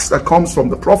tax that comes from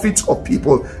the profits of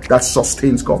people that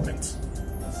sustains governments.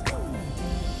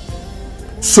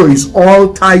 So it's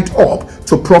all tied up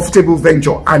to profitable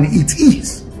venture, and it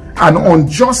is an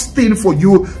unjust thing for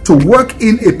you to work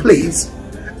in a place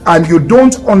and you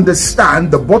don't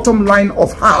understand the bottom line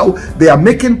of how they are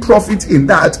making profit in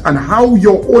that, and how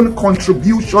your own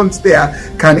contributions there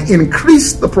can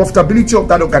increase the profitability of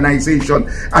that organization,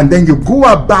 and then you go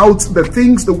about the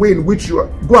things the way in which you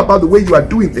go about the way you are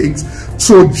doing things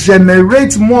to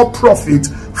generate more profit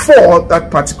for that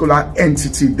particular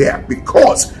entity there,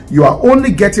 because you are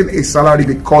only getting a salary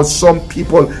because some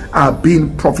people are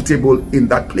being profitable in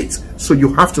that place. So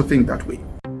you have to think that way.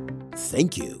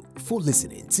 Thank you for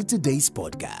listening to today's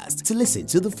podcast. To listen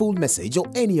to the full message or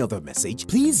any other message,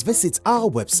 please visit our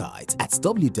website at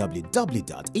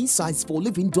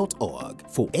www.insightsforliving.org.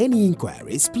 For any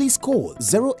inquiries, please call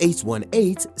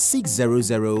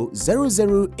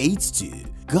 0818-600-0082.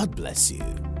 God bless you.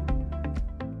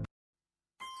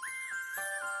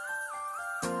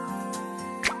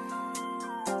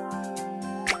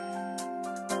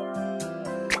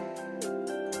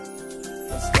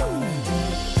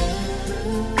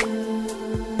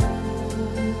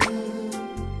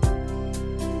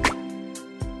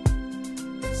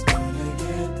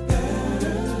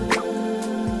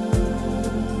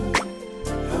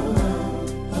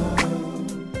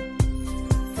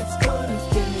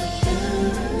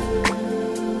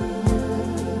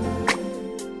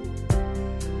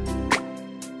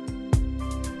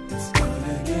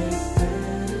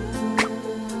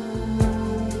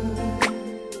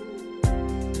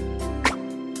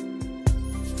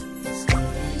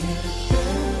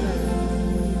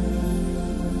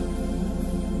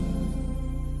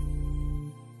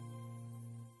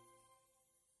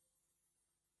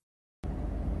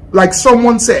 Like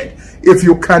someone said, if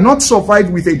you cannot survive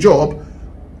with a job,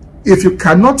 you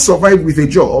cannot survive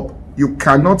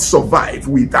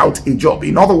without a job.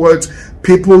 In other words,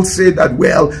 people say that,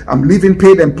 well, I'm leaving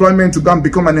paid employment to go and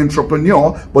become an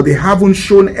entrepreneur, but they haven't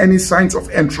shown any signs of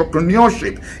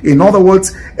entrepreneurship. In other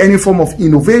words, any form of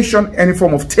innovation, any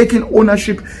form of taking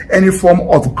ownership, any form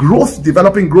of growth,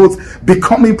 developing growth,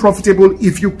 becoming profitable.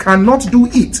 If you cannot do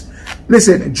it,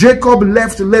 listen, Jacob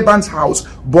left Laban's house,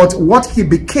 but what he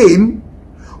became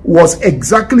was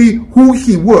exactly who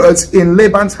he was in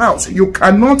Laban's house. You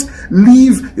cannot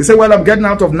leave, you say, well, I'm getting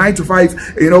out of 9 to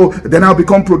 5, then I'll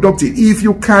become productive. If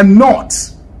you cannot,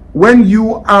 when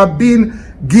you are being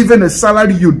given a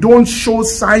salary, you don't show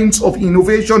signs of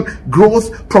innovation,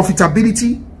 growth,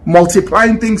 profitability,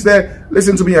 multiplying things there,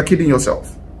 listen to me, you're kidding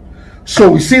yourself.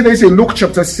 So we see this in Luke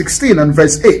chapter 16 and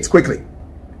verse 8, quickly.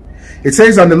 It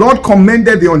says, and the Lord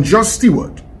commended the unjust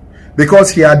steward because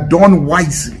he had done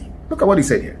wisely. Look at what he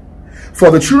said here.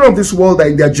 For the children of this world are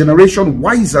in their generation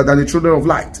wiser than the children of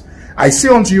light. I say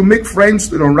unto you, make friends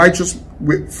with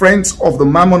friends of the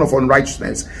mammon of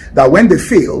unrighteousness, that when they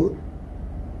fail,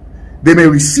 they may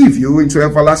receive you into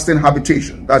everlasting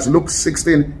habitation. That's Luke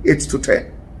 16, 8 to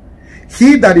 10.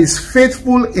 He that is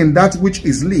faithful in that which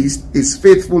is least is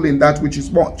faithful in that which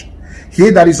is much. He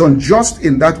that is unjust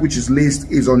in that which is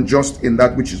least is unjust in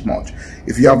that which is much.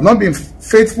 If you have not been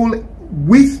faithful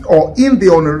with or in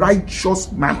the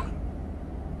unrighteous mammon,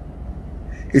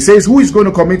 he says, who is going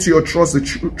to commit to your trust the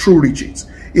true riches?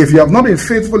 If you have not been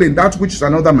faithful in that which is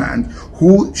another man,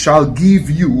 who shall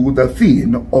give you the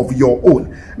thing of your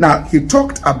own? Now, he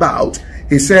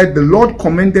said, the Lord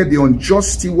commended the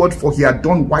unjust steward for he had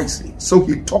done wisely. So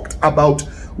he talked about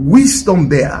wisdom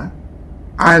there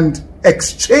and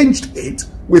exchanged it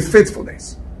with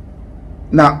faithfulness.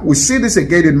 Now, we see this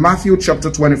again in Matthew chapter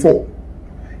 24.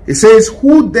 It says,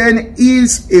 who then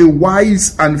is a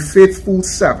wise and faithful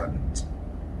servant?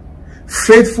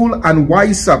 Faithful and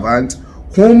wise servant,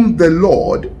 whom the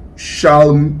Lord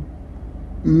shall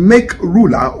make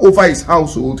ruler over his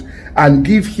household and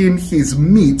give him his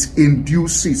meat in due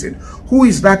season. Who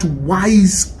is that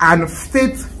wise and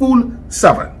faithful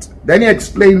servant? Then he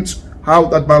explains how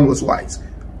that man was wise.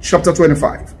 Chapter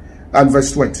 25 and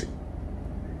verse 20.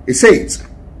 It says,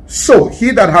 so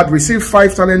he that had received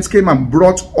 5 talents came and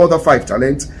brought other 5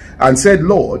 talents and said,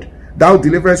 Lord, thou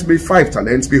deliverest me 5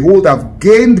 talents. Behold, I've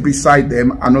gained beside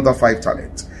them another 5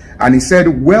 talents. And he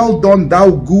said, well done, thou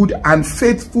good and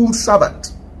faithful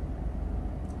servant.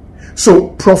 So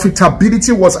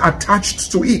profitability was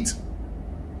attached to it.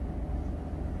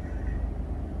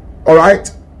 All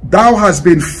right. Thou hast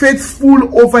been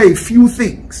faithful over a few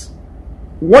things.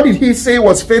 What did he say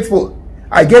was faithful?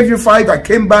 I gave you 5, I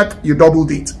came back, you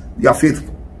doubled it. You are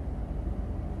faithful.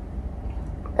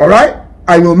 All right.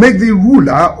 I will make thee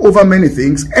ruler over many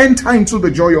things. Enter into the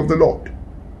joy of the Lord.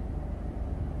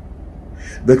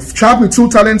 The chap with 2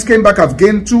 talents came back, I've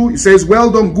gained 2. He says, well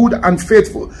done, good and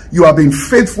faithful. You have been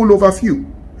faithful over few.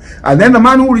 And then the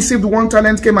man who received 1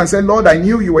 talent came and said, Lord, I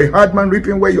knew you were a hard man,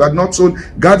 reaping where you had not sown,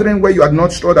 gathering where you had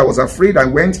not stored. I was afraid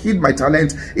and went, hid my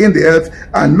talent in the earth.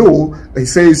 And lo, he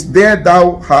says, there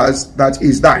thou hast that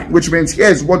is thine, which means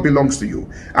here's what belongs to you.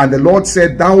 And the Lord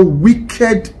said, thou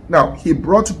wicked. Now, he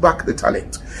brought back the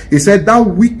talent. He said, thou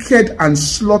wicked and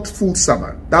slothful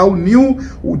servant, thou knew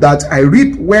that I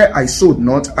reap where I sowed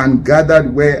not and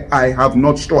gathered where I have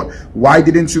not stored. Why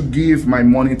didn't you give my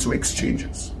money to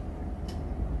exchanges?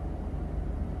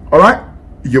 All right?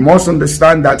 You must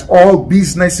understand that all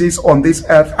businesses on this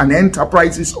earth and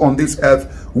enterprises on this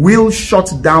earth will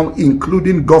shut down,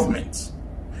 including governments,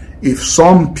 if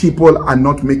some people are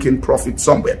not making profit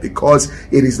somewhere, because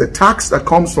it is the tax that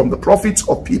comes from the profits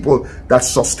of people that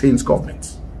sustains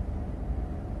governments.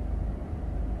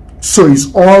 So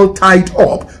it's all tied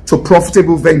up to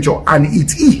profitable venture, and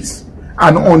it is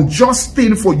an unjust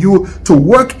thing for you to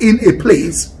work in a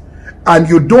place and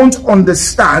you don't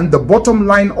understand the bottom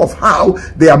line of how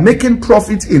they are making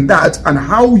profit in that, and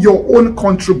how your own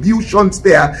contributions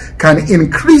there can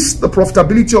increase the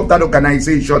profitability of that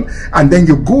organization. And then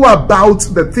you go about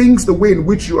the things the way in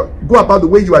which you go about the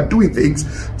way you are doing things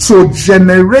to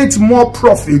generate more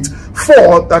profit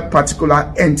for that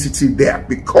particular entity there,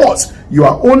 because you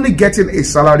are only getting a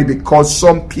salary because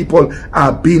some people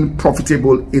are being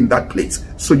profitable in that place.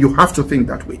 So you have to think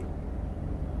that way.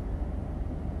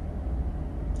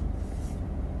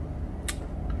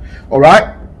 All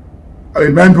right? I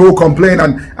remember people complain,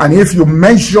 and if you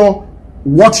measure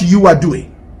what you are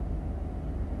doing,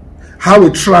 how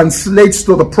it translates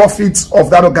to the profits of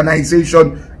that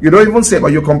organization, you don't even say,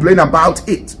 but you complain about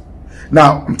it.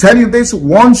 Now, I'm telling you this,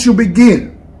 once you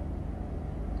begin,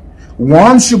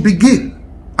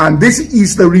 and this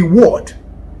is the reward.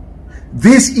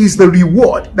 This is the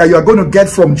reward that you are going to get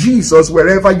from Jesus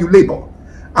wherever you labor.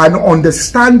 An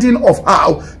understanding of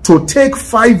how to take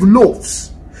 5 loaves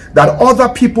that other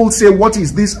people say, what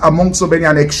is this among so many,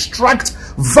 and extract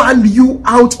value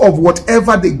out of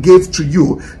whatever they gave to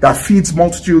you that feeds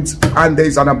multitudes, and there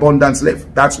is an abundance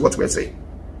left. That's what we're saying.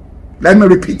 Let me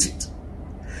repeat it.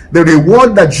 The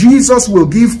reward that Jesus will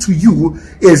give to you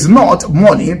is not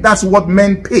money. That's what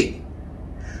men pay.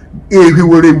 He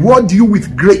will reward you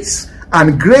with grace,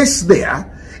 and grace there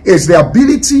is the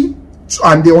ability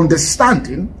and the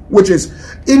understanding, which is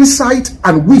insight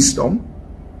and wisdom.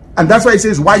 And that's why it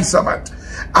says wise servant,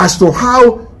 as to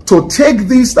how to take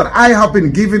this that I have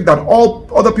been given, that all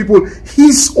other people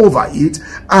hiss over it,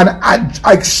 and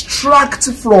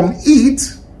extract from it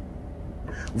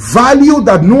value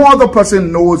that no other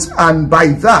person knows, and by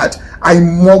that I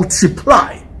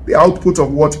multiply the output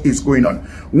of what is going on.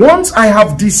 Once I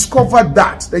have discovered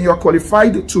that, then you are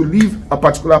qualified to leave a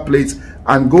particular place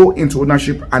and go into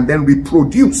ownership and then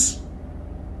reproduce,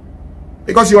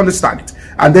 because you understand it,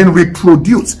 and then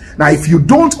reproduce. Now, if you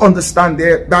don't understand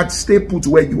that, stay put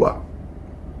where you are.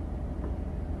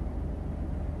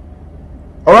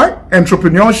 All right?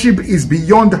 Entrepreneurship is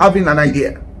beyond having an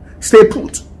idea. Stay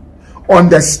put.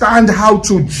 Understand how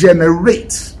to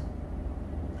generate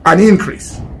an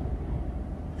increase.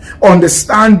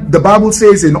 Understand, the Bible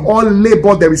says, in all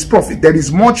labor there is profit. There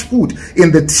is much food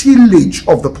in the tillage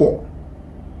of the poor.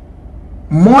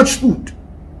 Much food.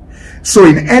 So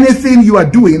in anything you are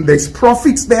doing, there's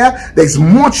profits there, there's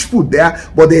much food there,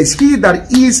 but there's he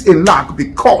that is in lack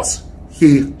because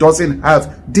he doesn't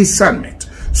have discernment.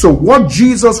 So what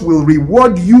Jesus will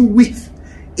reward you with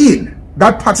in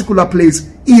that particular place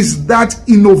is that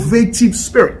innovative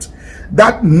spirit,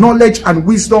 that knowledge and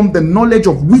wisdom, the knowledge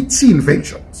of witty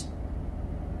inventions.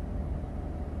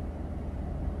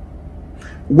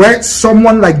 Where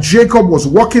someone like Jacob was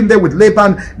working there with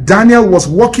Laban, Daniel was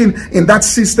working in that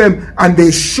system, and they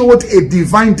showed a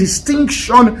divine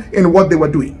distinction in what they were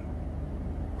doing.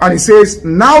 And he says,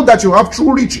 now that you have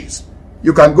true riches,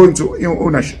 you can go into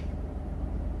ownership.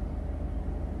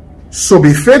 So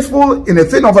be faithful in a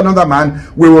thing of another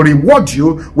man. We will reward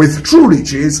you with true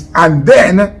riches, and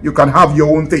then you can have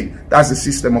your own thing. That's the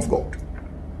system of God.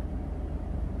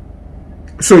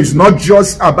 So it's not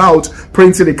just about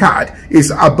printing a card. It's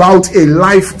about a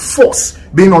life force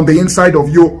being on the inside of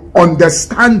you,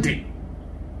 understanding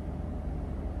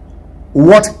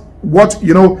what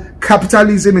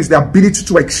capitalism is, the ability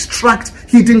to extract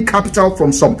hidden capital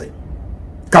from something.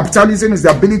 Capitalism is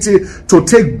the ability to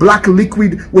take black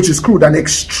liquid, which is crude, and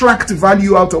extract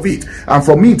value out of it. And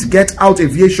for me to get out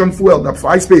aviation fuel,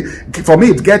 for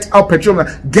me to get out petrol,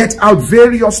 get out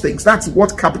various things. That's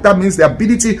what capital means, the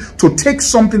ability to take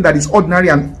something that is ordinary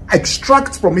and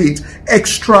extract from it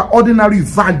extraordinary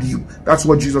value. That's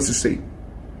what Jesus is saying.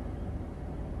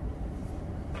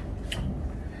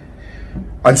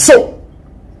 And so,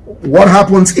 what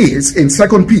happens is in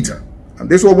 2 Peter, and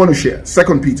this is what I want to share,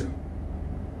 2 Peter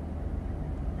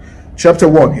chapter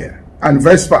 1 here and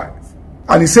verse 5.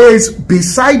 And it says,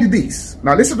 beside this,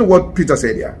 now listen to what Peter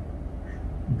said here.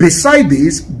 Beside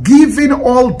this, giving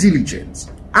all diligence,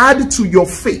 add to your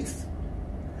faith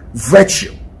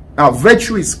virtue. Now,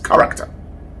 virtue is character.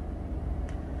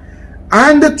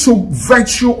 And to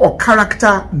virtue or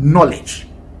character, knowledge.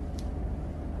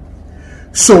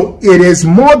 So it is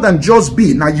more than just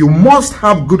being. Now, you must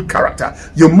have good character.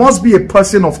 You must be a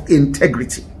person of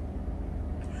integrity.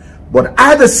 But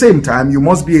at the same time, you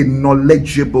must be a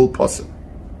knowledgeable person.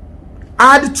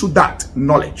 Add to that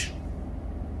knowledge.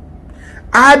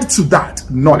 Add to that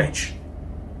knowledge.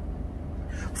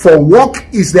 For work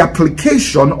is the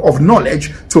application of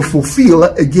knowledge to fulfill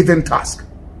a given task.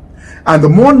 And the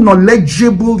more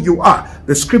knowledgeable you are,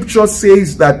 the scripture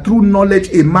says that through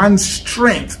knowledge a man's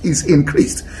strength is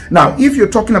increased. Now, if you're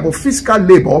talking about physical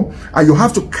labor and you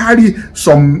have to carry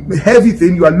some heavy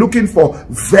thing, you are looking for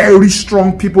very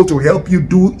strong people to help you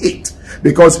do it,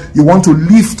 because you want to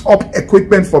lift up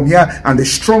equipment from here, and the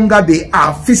stronger they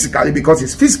are physically, because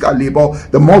it's physical labor,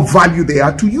 the more value they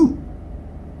are to you.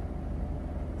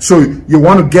 So you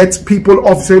want to get people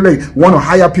off, say, like, want to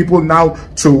hire people now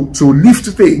to lift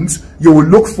things. You will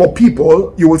look for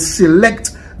people, you will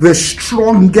select the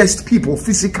strongest people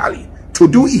physically to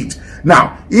do it.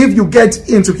 Now, if you get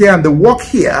into here and the work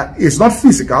here is not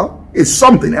physical, it's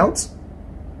something else,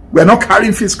 we're not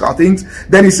carrying physical things,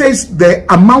 then it says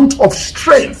the amount of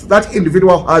strength that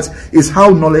individual has is how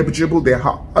knowledgeable they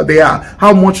are,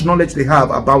 how much knowledge they have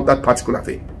about that particular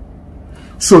thing.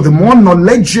 So the more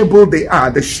knowledgeable they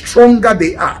are, the stronger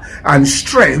they are, and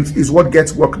strength is what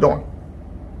gets work done.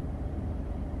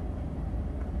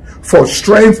 For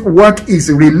strength, work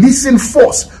is releasing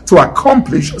force to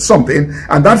accomplish something,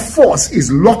 and that force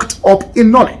is locked up in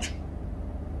knowledge.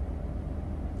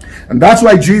 And that's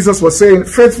why Jesus was saying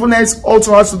faithfulness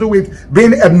also has to do with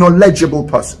being a knowledgeable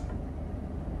person.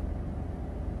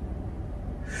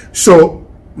 So,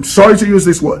 I'm sorry to use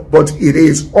this word, but it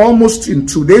is almost, in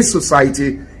today's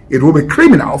society, it will be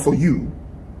criminal for you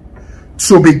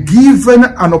to be given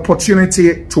an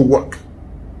opportunity to work.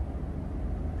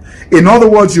 In other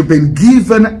words, you've been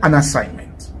given an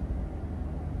assignment,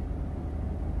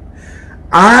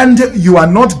 and you are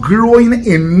not growing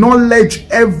in knowledge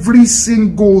every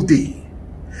single day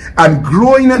and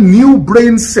growing new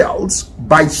brain cells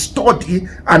by study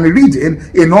and reading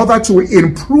in order to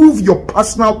improve your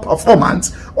personal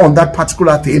performance on that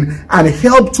particular thing and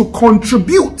help to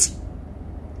contribute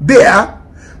there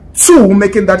to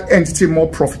making that entity more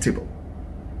profitable.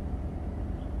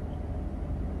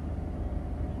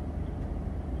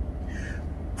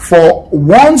 For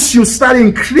once you start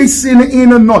increasing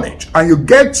in knowledge and you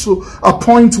get to a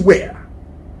point where,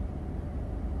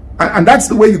 and that's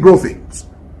the way you grow things,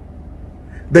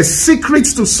 the secret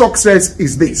to success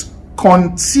is this: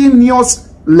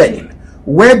 continuous learning,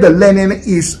 where the learning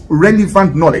is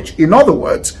relevant knowledge. In other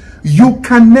words, you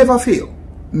can never fail.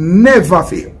 Never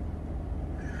fail.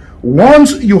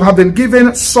 Once you have been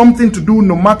given something to do,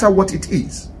 no matter what it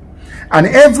is, and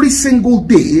every single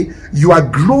day you are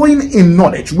growing in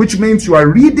knowledge, which means you are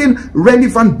reading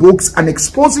relevant books and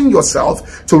exposing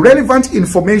yourself to relevant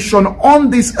information on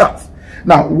this earth.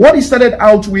 Now, what he started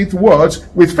out with was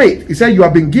with faith. He said, you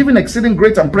have been given exceeding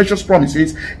great and precious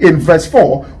promises in verse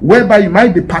 4, whereby you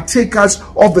might be partakers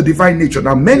of the divine nature.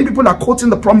 Now, many people are quoting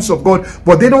the promise of God,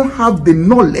 but they don't have the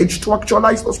knowledge to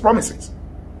actualize those promises.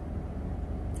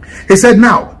 He said,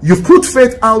 now, you've put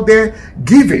faith out there,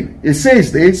 giving. It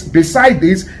says this, beside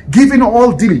this, giving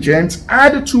all diligence,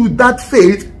 add to that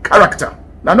faith character.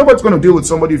 Now, nobody's going to deal with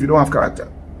somebody if you don't have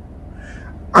character.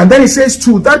 And then he says,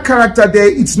 to that character there,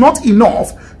 it's not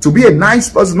enough to be a nice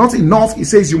person, not enough. He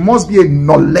says you must be a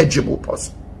knowledgeable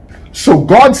person. So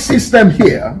God's system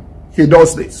here, he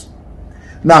does this.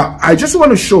 Now, I just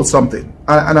want to show something,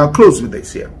 and I'll close with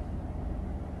this here.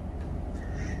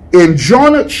 In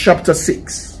John chapter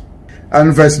 6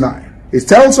 and verse 9, it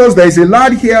tells us there is a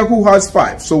lad here who has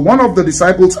 5. So one of the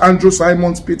disciples, Andrew,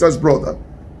 Simon Peter's brother,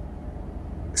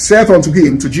 saith unto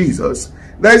him, to Jesus,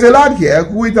 there is a lad here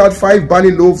who had 5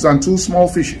 barley loaves and 2 small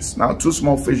fishes. Now, 2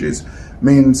 small fishes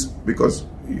means, because,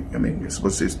 I mean, you're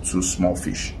supposed to say 2 small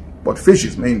fish, but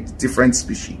fishes mean different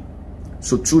species.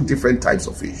 So 2 different types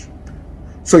of fish.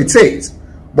 So it says,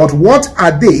 but what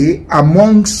are they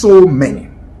among so many?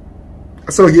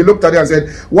 So he looked at it and said,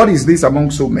 what is this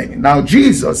among so many? Now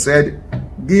Jesus said,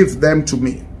 give them to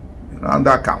me. On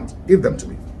that account, give them to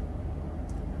me.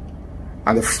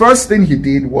 And the first thing he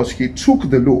did was he took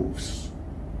the loaves,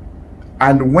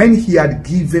 and when he had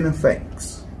given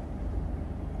thanks,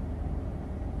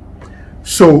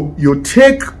 So you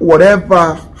take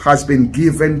whatever has been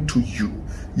given to you.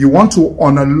 You want to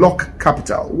unlock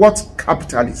capital. What's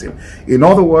capitalism? In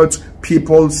other words,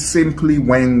 people simply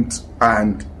went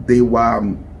and they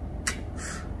were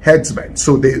herdsmen.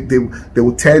 So they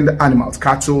will tend animals,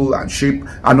 cattle and sheep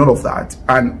and all of that.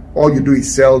 And all you do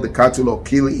is sell the cattle or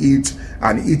kill it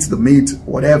and eat the meat,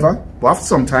 whatever. But after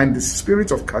some time, the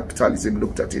spirit of capitalism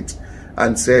looked at it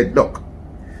and said, look,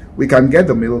 we can get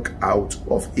the milk out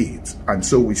of it. And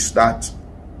so we start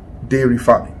dairy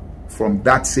farming from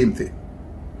that same thing.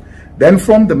 Then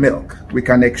from the milk, we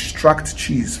can extract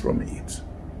cheese from it.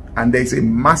 And there's a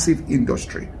massive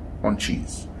industry on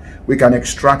cheese. We can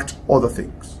extract other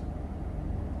things.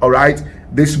 All right?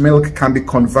 This milk can be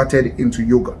converted into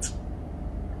yogurt.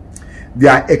 They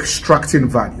are extracting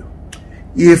value.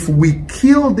 If we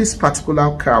kill this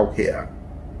particular cow here,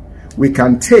 we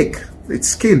can take its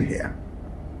skin here.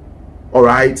 All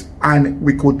right? And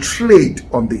we could trade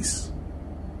on this.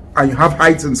 And you have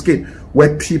hides and skin,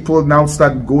 where people now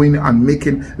start going and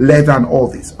making leather and all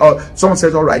this. Someone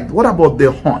says, all right, what about the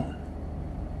horn?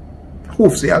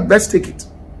 Hoofs, yeah, let's take it.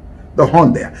 The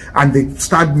horn there. And they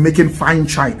start making fine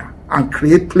china and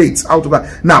create plates out of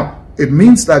that. Now, it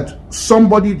means that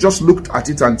somebody just looked at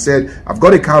it and said, I've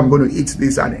got a cow, I'm going to eat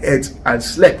this, and ate and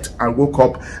slept and woke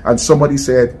up. And somebody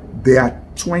said, there are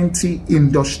 20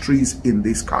 industries in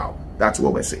this cow. That's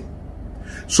what we're saying.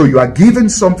 So you are given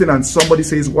something and somebody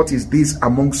says, what is this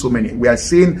among so many? We are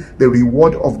saying the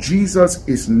reward of Jesus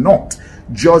is not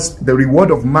just the reward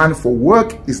of man for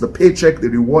work is the paycheck. The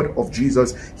reward of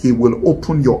Jesus, he will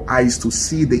open your eyes to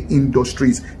see the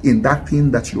industries in that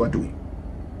thing that you are doing.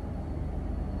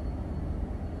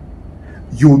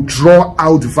 You draw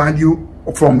out value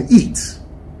from it.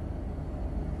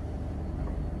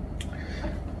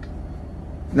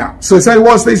 Now, so he said,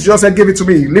 what's this? Just said, give it to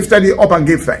me. Lifted it up and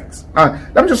gave thanks.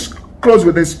 Let me just close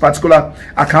with this particular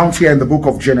account here in the book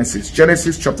of Genesis.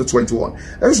 Genesis chapter 21.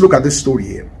 Let's look at this story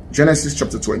here. Genesis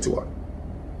chapter 21.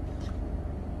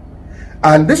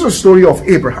 And this is a story of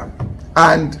Abraham.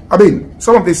 And, I mean,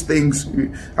 some of these things,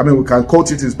 I mean, we can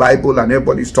quote it in Bible and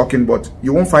everybody's talking, but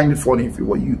you won't find it funny if it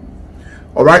were you.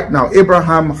 All right. Now,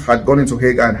 Abraham had gone into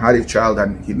Hagar and had a child,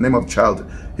 and the name of the child,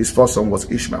 his first son, was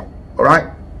Ishmael. All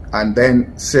right. And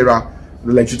then Sarah,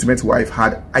 the legitimate wife,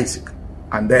 had Isaac.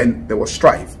 And then there was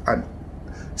strife. And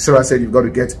Sarah said, you've got to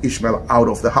get Ishmael out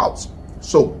of the house.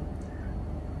 So,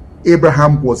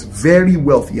 Abraham was very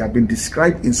wealthy. He had been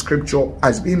described in scripture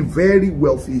as being very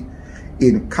wealthy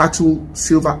in cattle,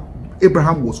 silver.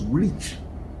 Abraham was rich.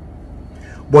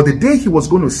 But the day he was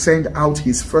going to send out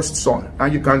his first son,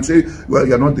 and you can say, well,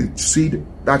 you're not the seed.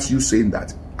 That's you saying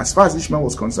that. As far as Ishmael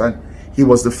was concerned, he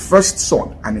was the first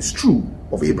son, and it's true,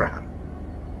 of Abraham.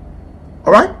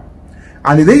 All right?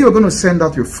 And the day you're going to send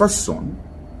out your first son,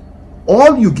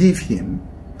 all you give him,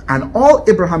 and all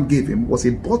Abraham gave him, was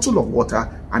a bottle of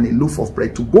water and a loaf of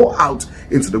bread to go out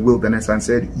into the wilderness, and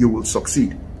said, you will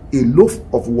succeed. A loaf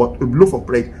of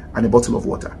bread and a bottle of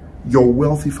water. Your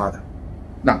wealthy father.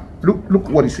 Now, look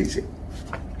what it says here.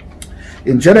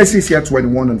 In Genesis here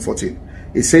 21 and 14,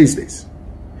 it says this.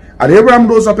 And Abraham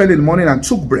rose up early in the morning and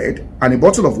took bread and a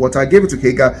bottle of water, gave it to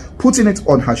Hagar, putting it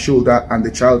on her shoulder, and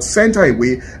the child sent her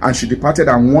away, and she departed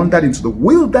and wandered into the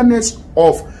wilderness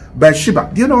of Beersheba.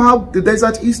 Do you know how the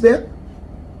desert is there?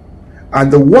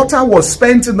 And the water was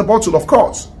spent in the bottle, of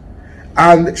course.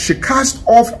 And she cast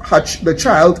off the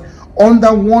child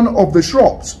under one of the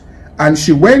shrubs, and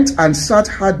she went and sat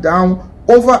her down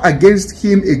over against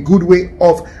him a good way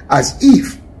off, as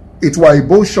if it were a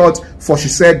bow shot, for she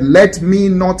said, let me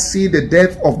not see the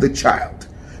death of the child.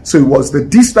 So it was, the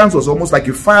distance was almost like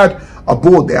you fired a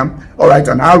bow there, all right,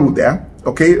 an arrow there,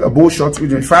 okay, a bow shot,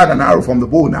 you fired an arrow from the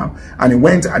bow now, and it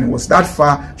went and it was that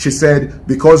far. She said,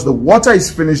 because the water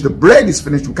is finished, the bread is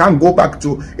finished, we can't go back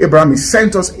to Abraham. He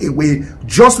sent us away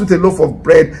just with a loaf of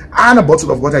bread and a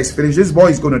bottle of water is finished. This boy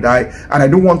is going to die, and I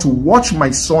don't want to watch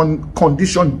my son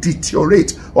condition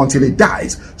deteriorate until he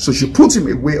dies. So she put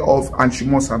him away off, and she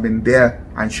must have been there,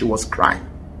 and she was crying.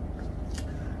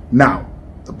 Now,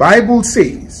 the Bible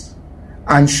says,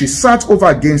 and she sat over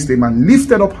against him and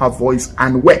lifted up her voice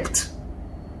and wept.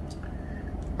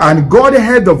 And God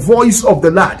heard the voice of the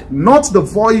lad, not the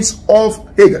voice of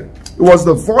Hagar. It was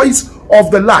the voice of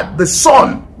the lad, the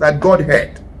son, that God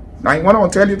heard. Now, I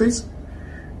want to tell you this.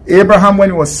 Abraham, when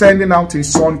he was sending out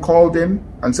his son, called him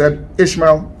and said,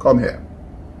 Ishmael, come here.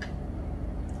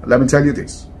 Let me tell you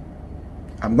this.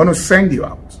 I'm going to send you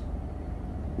out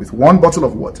with one bottle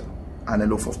of water and a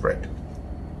loaf of bread.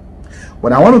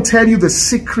 But I want to tell you the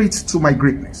secret to my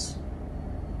greatness.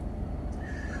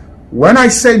 When I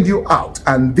send you out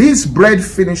and this bread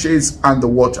finishes and the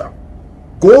water,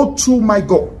 go to my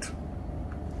God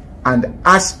and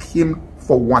ask him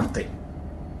for one thing.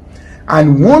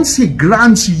 And once he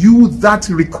grants you that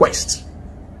request,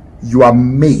 you are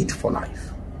made for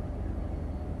life.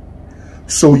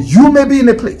 So you may be in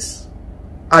a place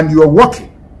and you are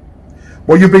working,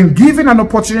 but you've been given an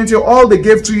opportunity. All they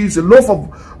gave to you is a loaf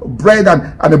of bread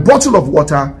and a bottle of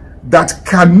water that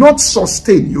cannot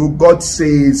sustain you. God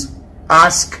says,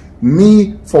 ask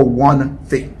me for one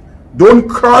thing. Don't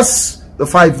curse the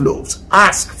 5 loaves.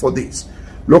 Ask for this.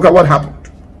 Look at what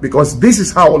happened, because this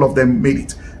is how all of them made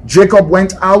it. Jacob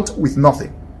went out with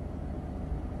nothing.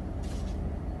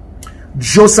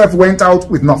 Joseph went out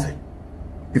with nothing.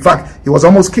 In fact, he was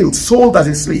almost killed, sold as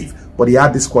a slave, but he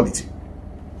had this quality.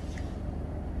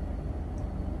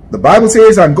 The Bible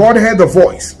says, and God heard the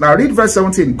voice. Now read verse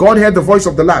 17. God heard the voice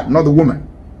of the lad, not the woman.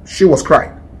 She was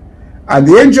crying. And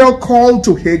the angel called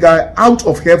to Hagar out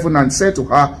of heaven and said to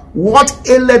her, what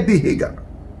aileth thee, Hagar?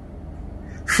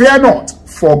 Fear not,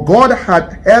 for God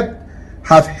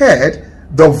hath heard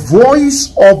the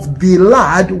voice of the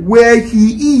lad where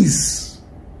he is.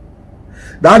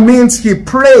 That means he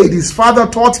prayed. His father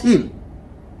taught him.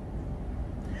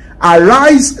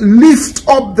 Arise, lift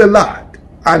up the lad,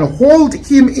 and hold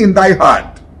him in thy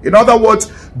hand. In other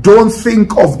words, don't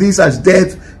think of this as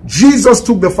death. Jesus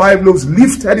took the 5 loaves,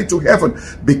 lifted it to heaven,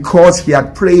 because he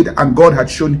had prayed and God had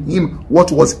shown him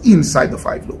what was inside the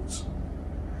 5 loaves.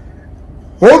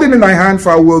 Hold him in thy hand,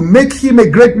 for I will make him a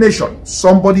great nation.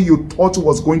 Somebody you thought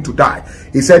was going to die.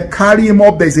 He said, carry him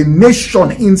up. There's a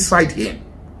nation inside him.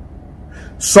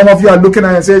 Some of you are looking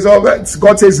at it and says, oh,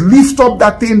 God says, lift up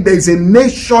that thing. There's a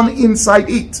nation inside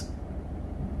it.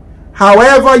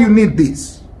 However you need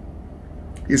this,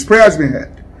 his prayer has been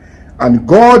heard. And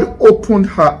God opened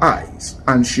her eyes,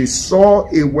 and she saw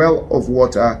a well of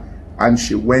water, and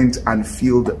she went and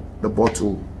filled the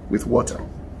bottle with water.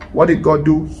 What did God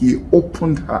do? He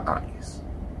opened her eyes,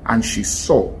 and she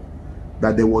saw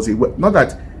that there was a well. Not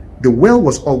that the well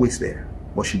was always there,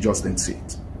 but she just didn't see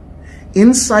it.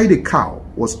 Inside a cow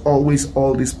was always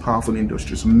all these powerful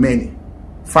industries, many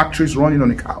factories running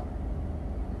on a cow.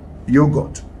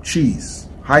 Yogurt, cheese,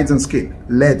 hides and skin,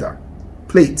 leather,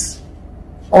 plates,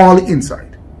 all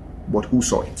inside. But who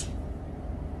saw it?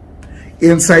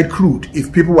 Inside crude,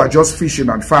 if people were just fishing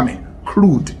and farming,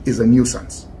 crude is a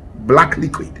nuisance. Black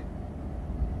liquid.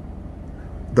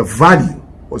 The value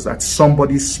was that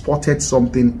somebody spotted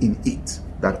something in it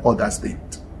that others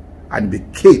didn't, and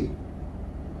became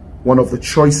one of the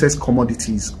choicest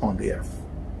commodities on the earth.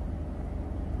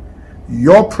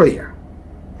 Your prayer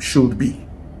should be,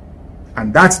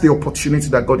 and that's the opportunity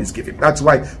that God is giving. That's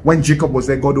why when Jacob was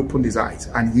there, God opened his eyes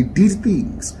and he did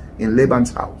things in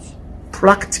Laban's house,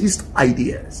 practiced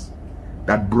ideas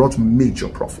that brought major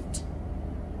profit.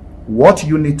 What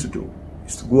you need to do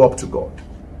is to go up to God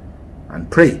and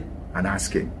pray and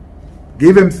ask him.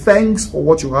 Give him thanks for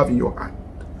what you have in your hand.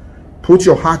 Put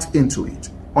your heart into it.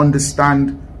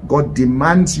 Understand God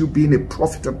demands you being a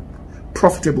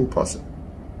profitable person,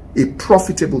 a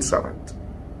profitable servant.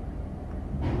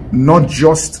 Not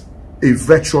just a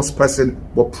virtuous person,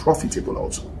 but profitable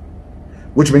also.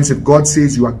 Which means if God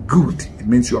says you are good, it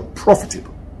means you are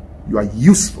profitable, you are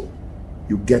useful,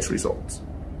 you get results.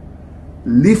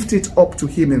 Lift it up to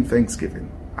him in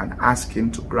thanksgiving and ask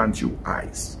him to grant you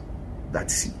eyes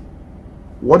that see.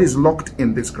 What is locked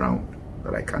in this ground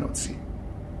that I cannot see?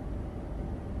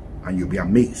 And you'll be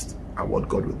amazed at what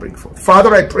God will bring forth.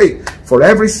 Father, I pray for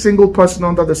every single person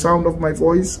under the sound of my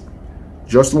voice,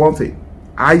 just one thing.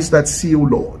 Eyes that see, O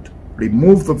Lord.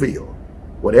 Remove the veil.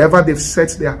 Whatever they've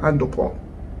set their hand upon,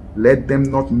 let them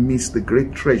not miss the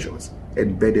great treasures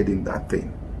embedded in that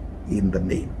thing. In the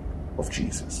name of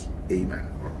Jesus. Amen.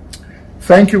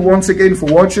 Thank you once again for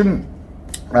watching.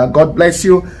 God bless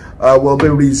you. We'll be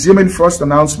resuming first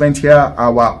announcement here.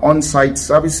 Our on-site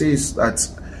services,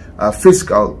 that's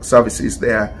physical services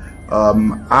there,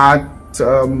 on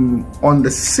the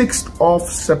 6th of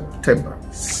September.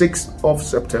 6th of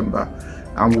September.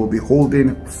 And we'll be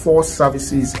holding 4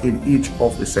 services in each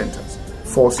of the centers.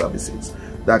 4 services.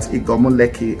 That's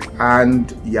Igomuleki and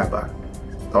Yaba.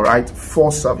 All right,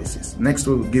 4 services. Next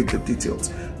we'll give the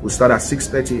details. We'll start at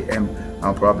 6:30 a.m.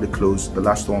 and probably close. The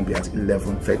last one will be at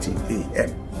 11:30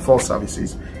 a.m. 4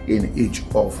 services in each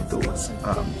of those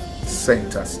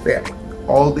centers there.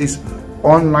 All this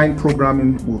online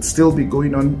programming will still be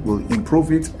going on. We'll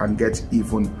improve it and get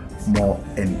even more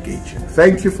engaging.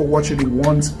 Thank you for watching it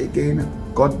once again.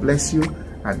 God bless you,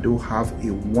 and do have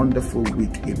a wonderful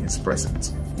week in his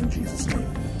presence. In Jesus' name.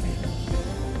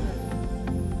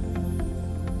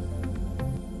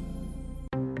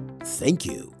 Thank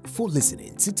you for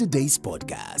listening to today's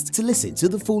podcast. To listen to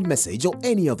the full message or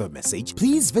any other message,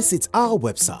 please visit our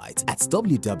website at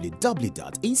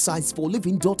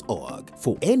www.insightsforliving.org.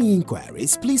 For any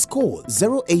inquiries, please call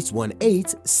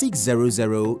 0818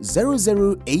 600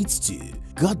 0082.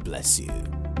 God bless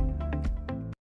you.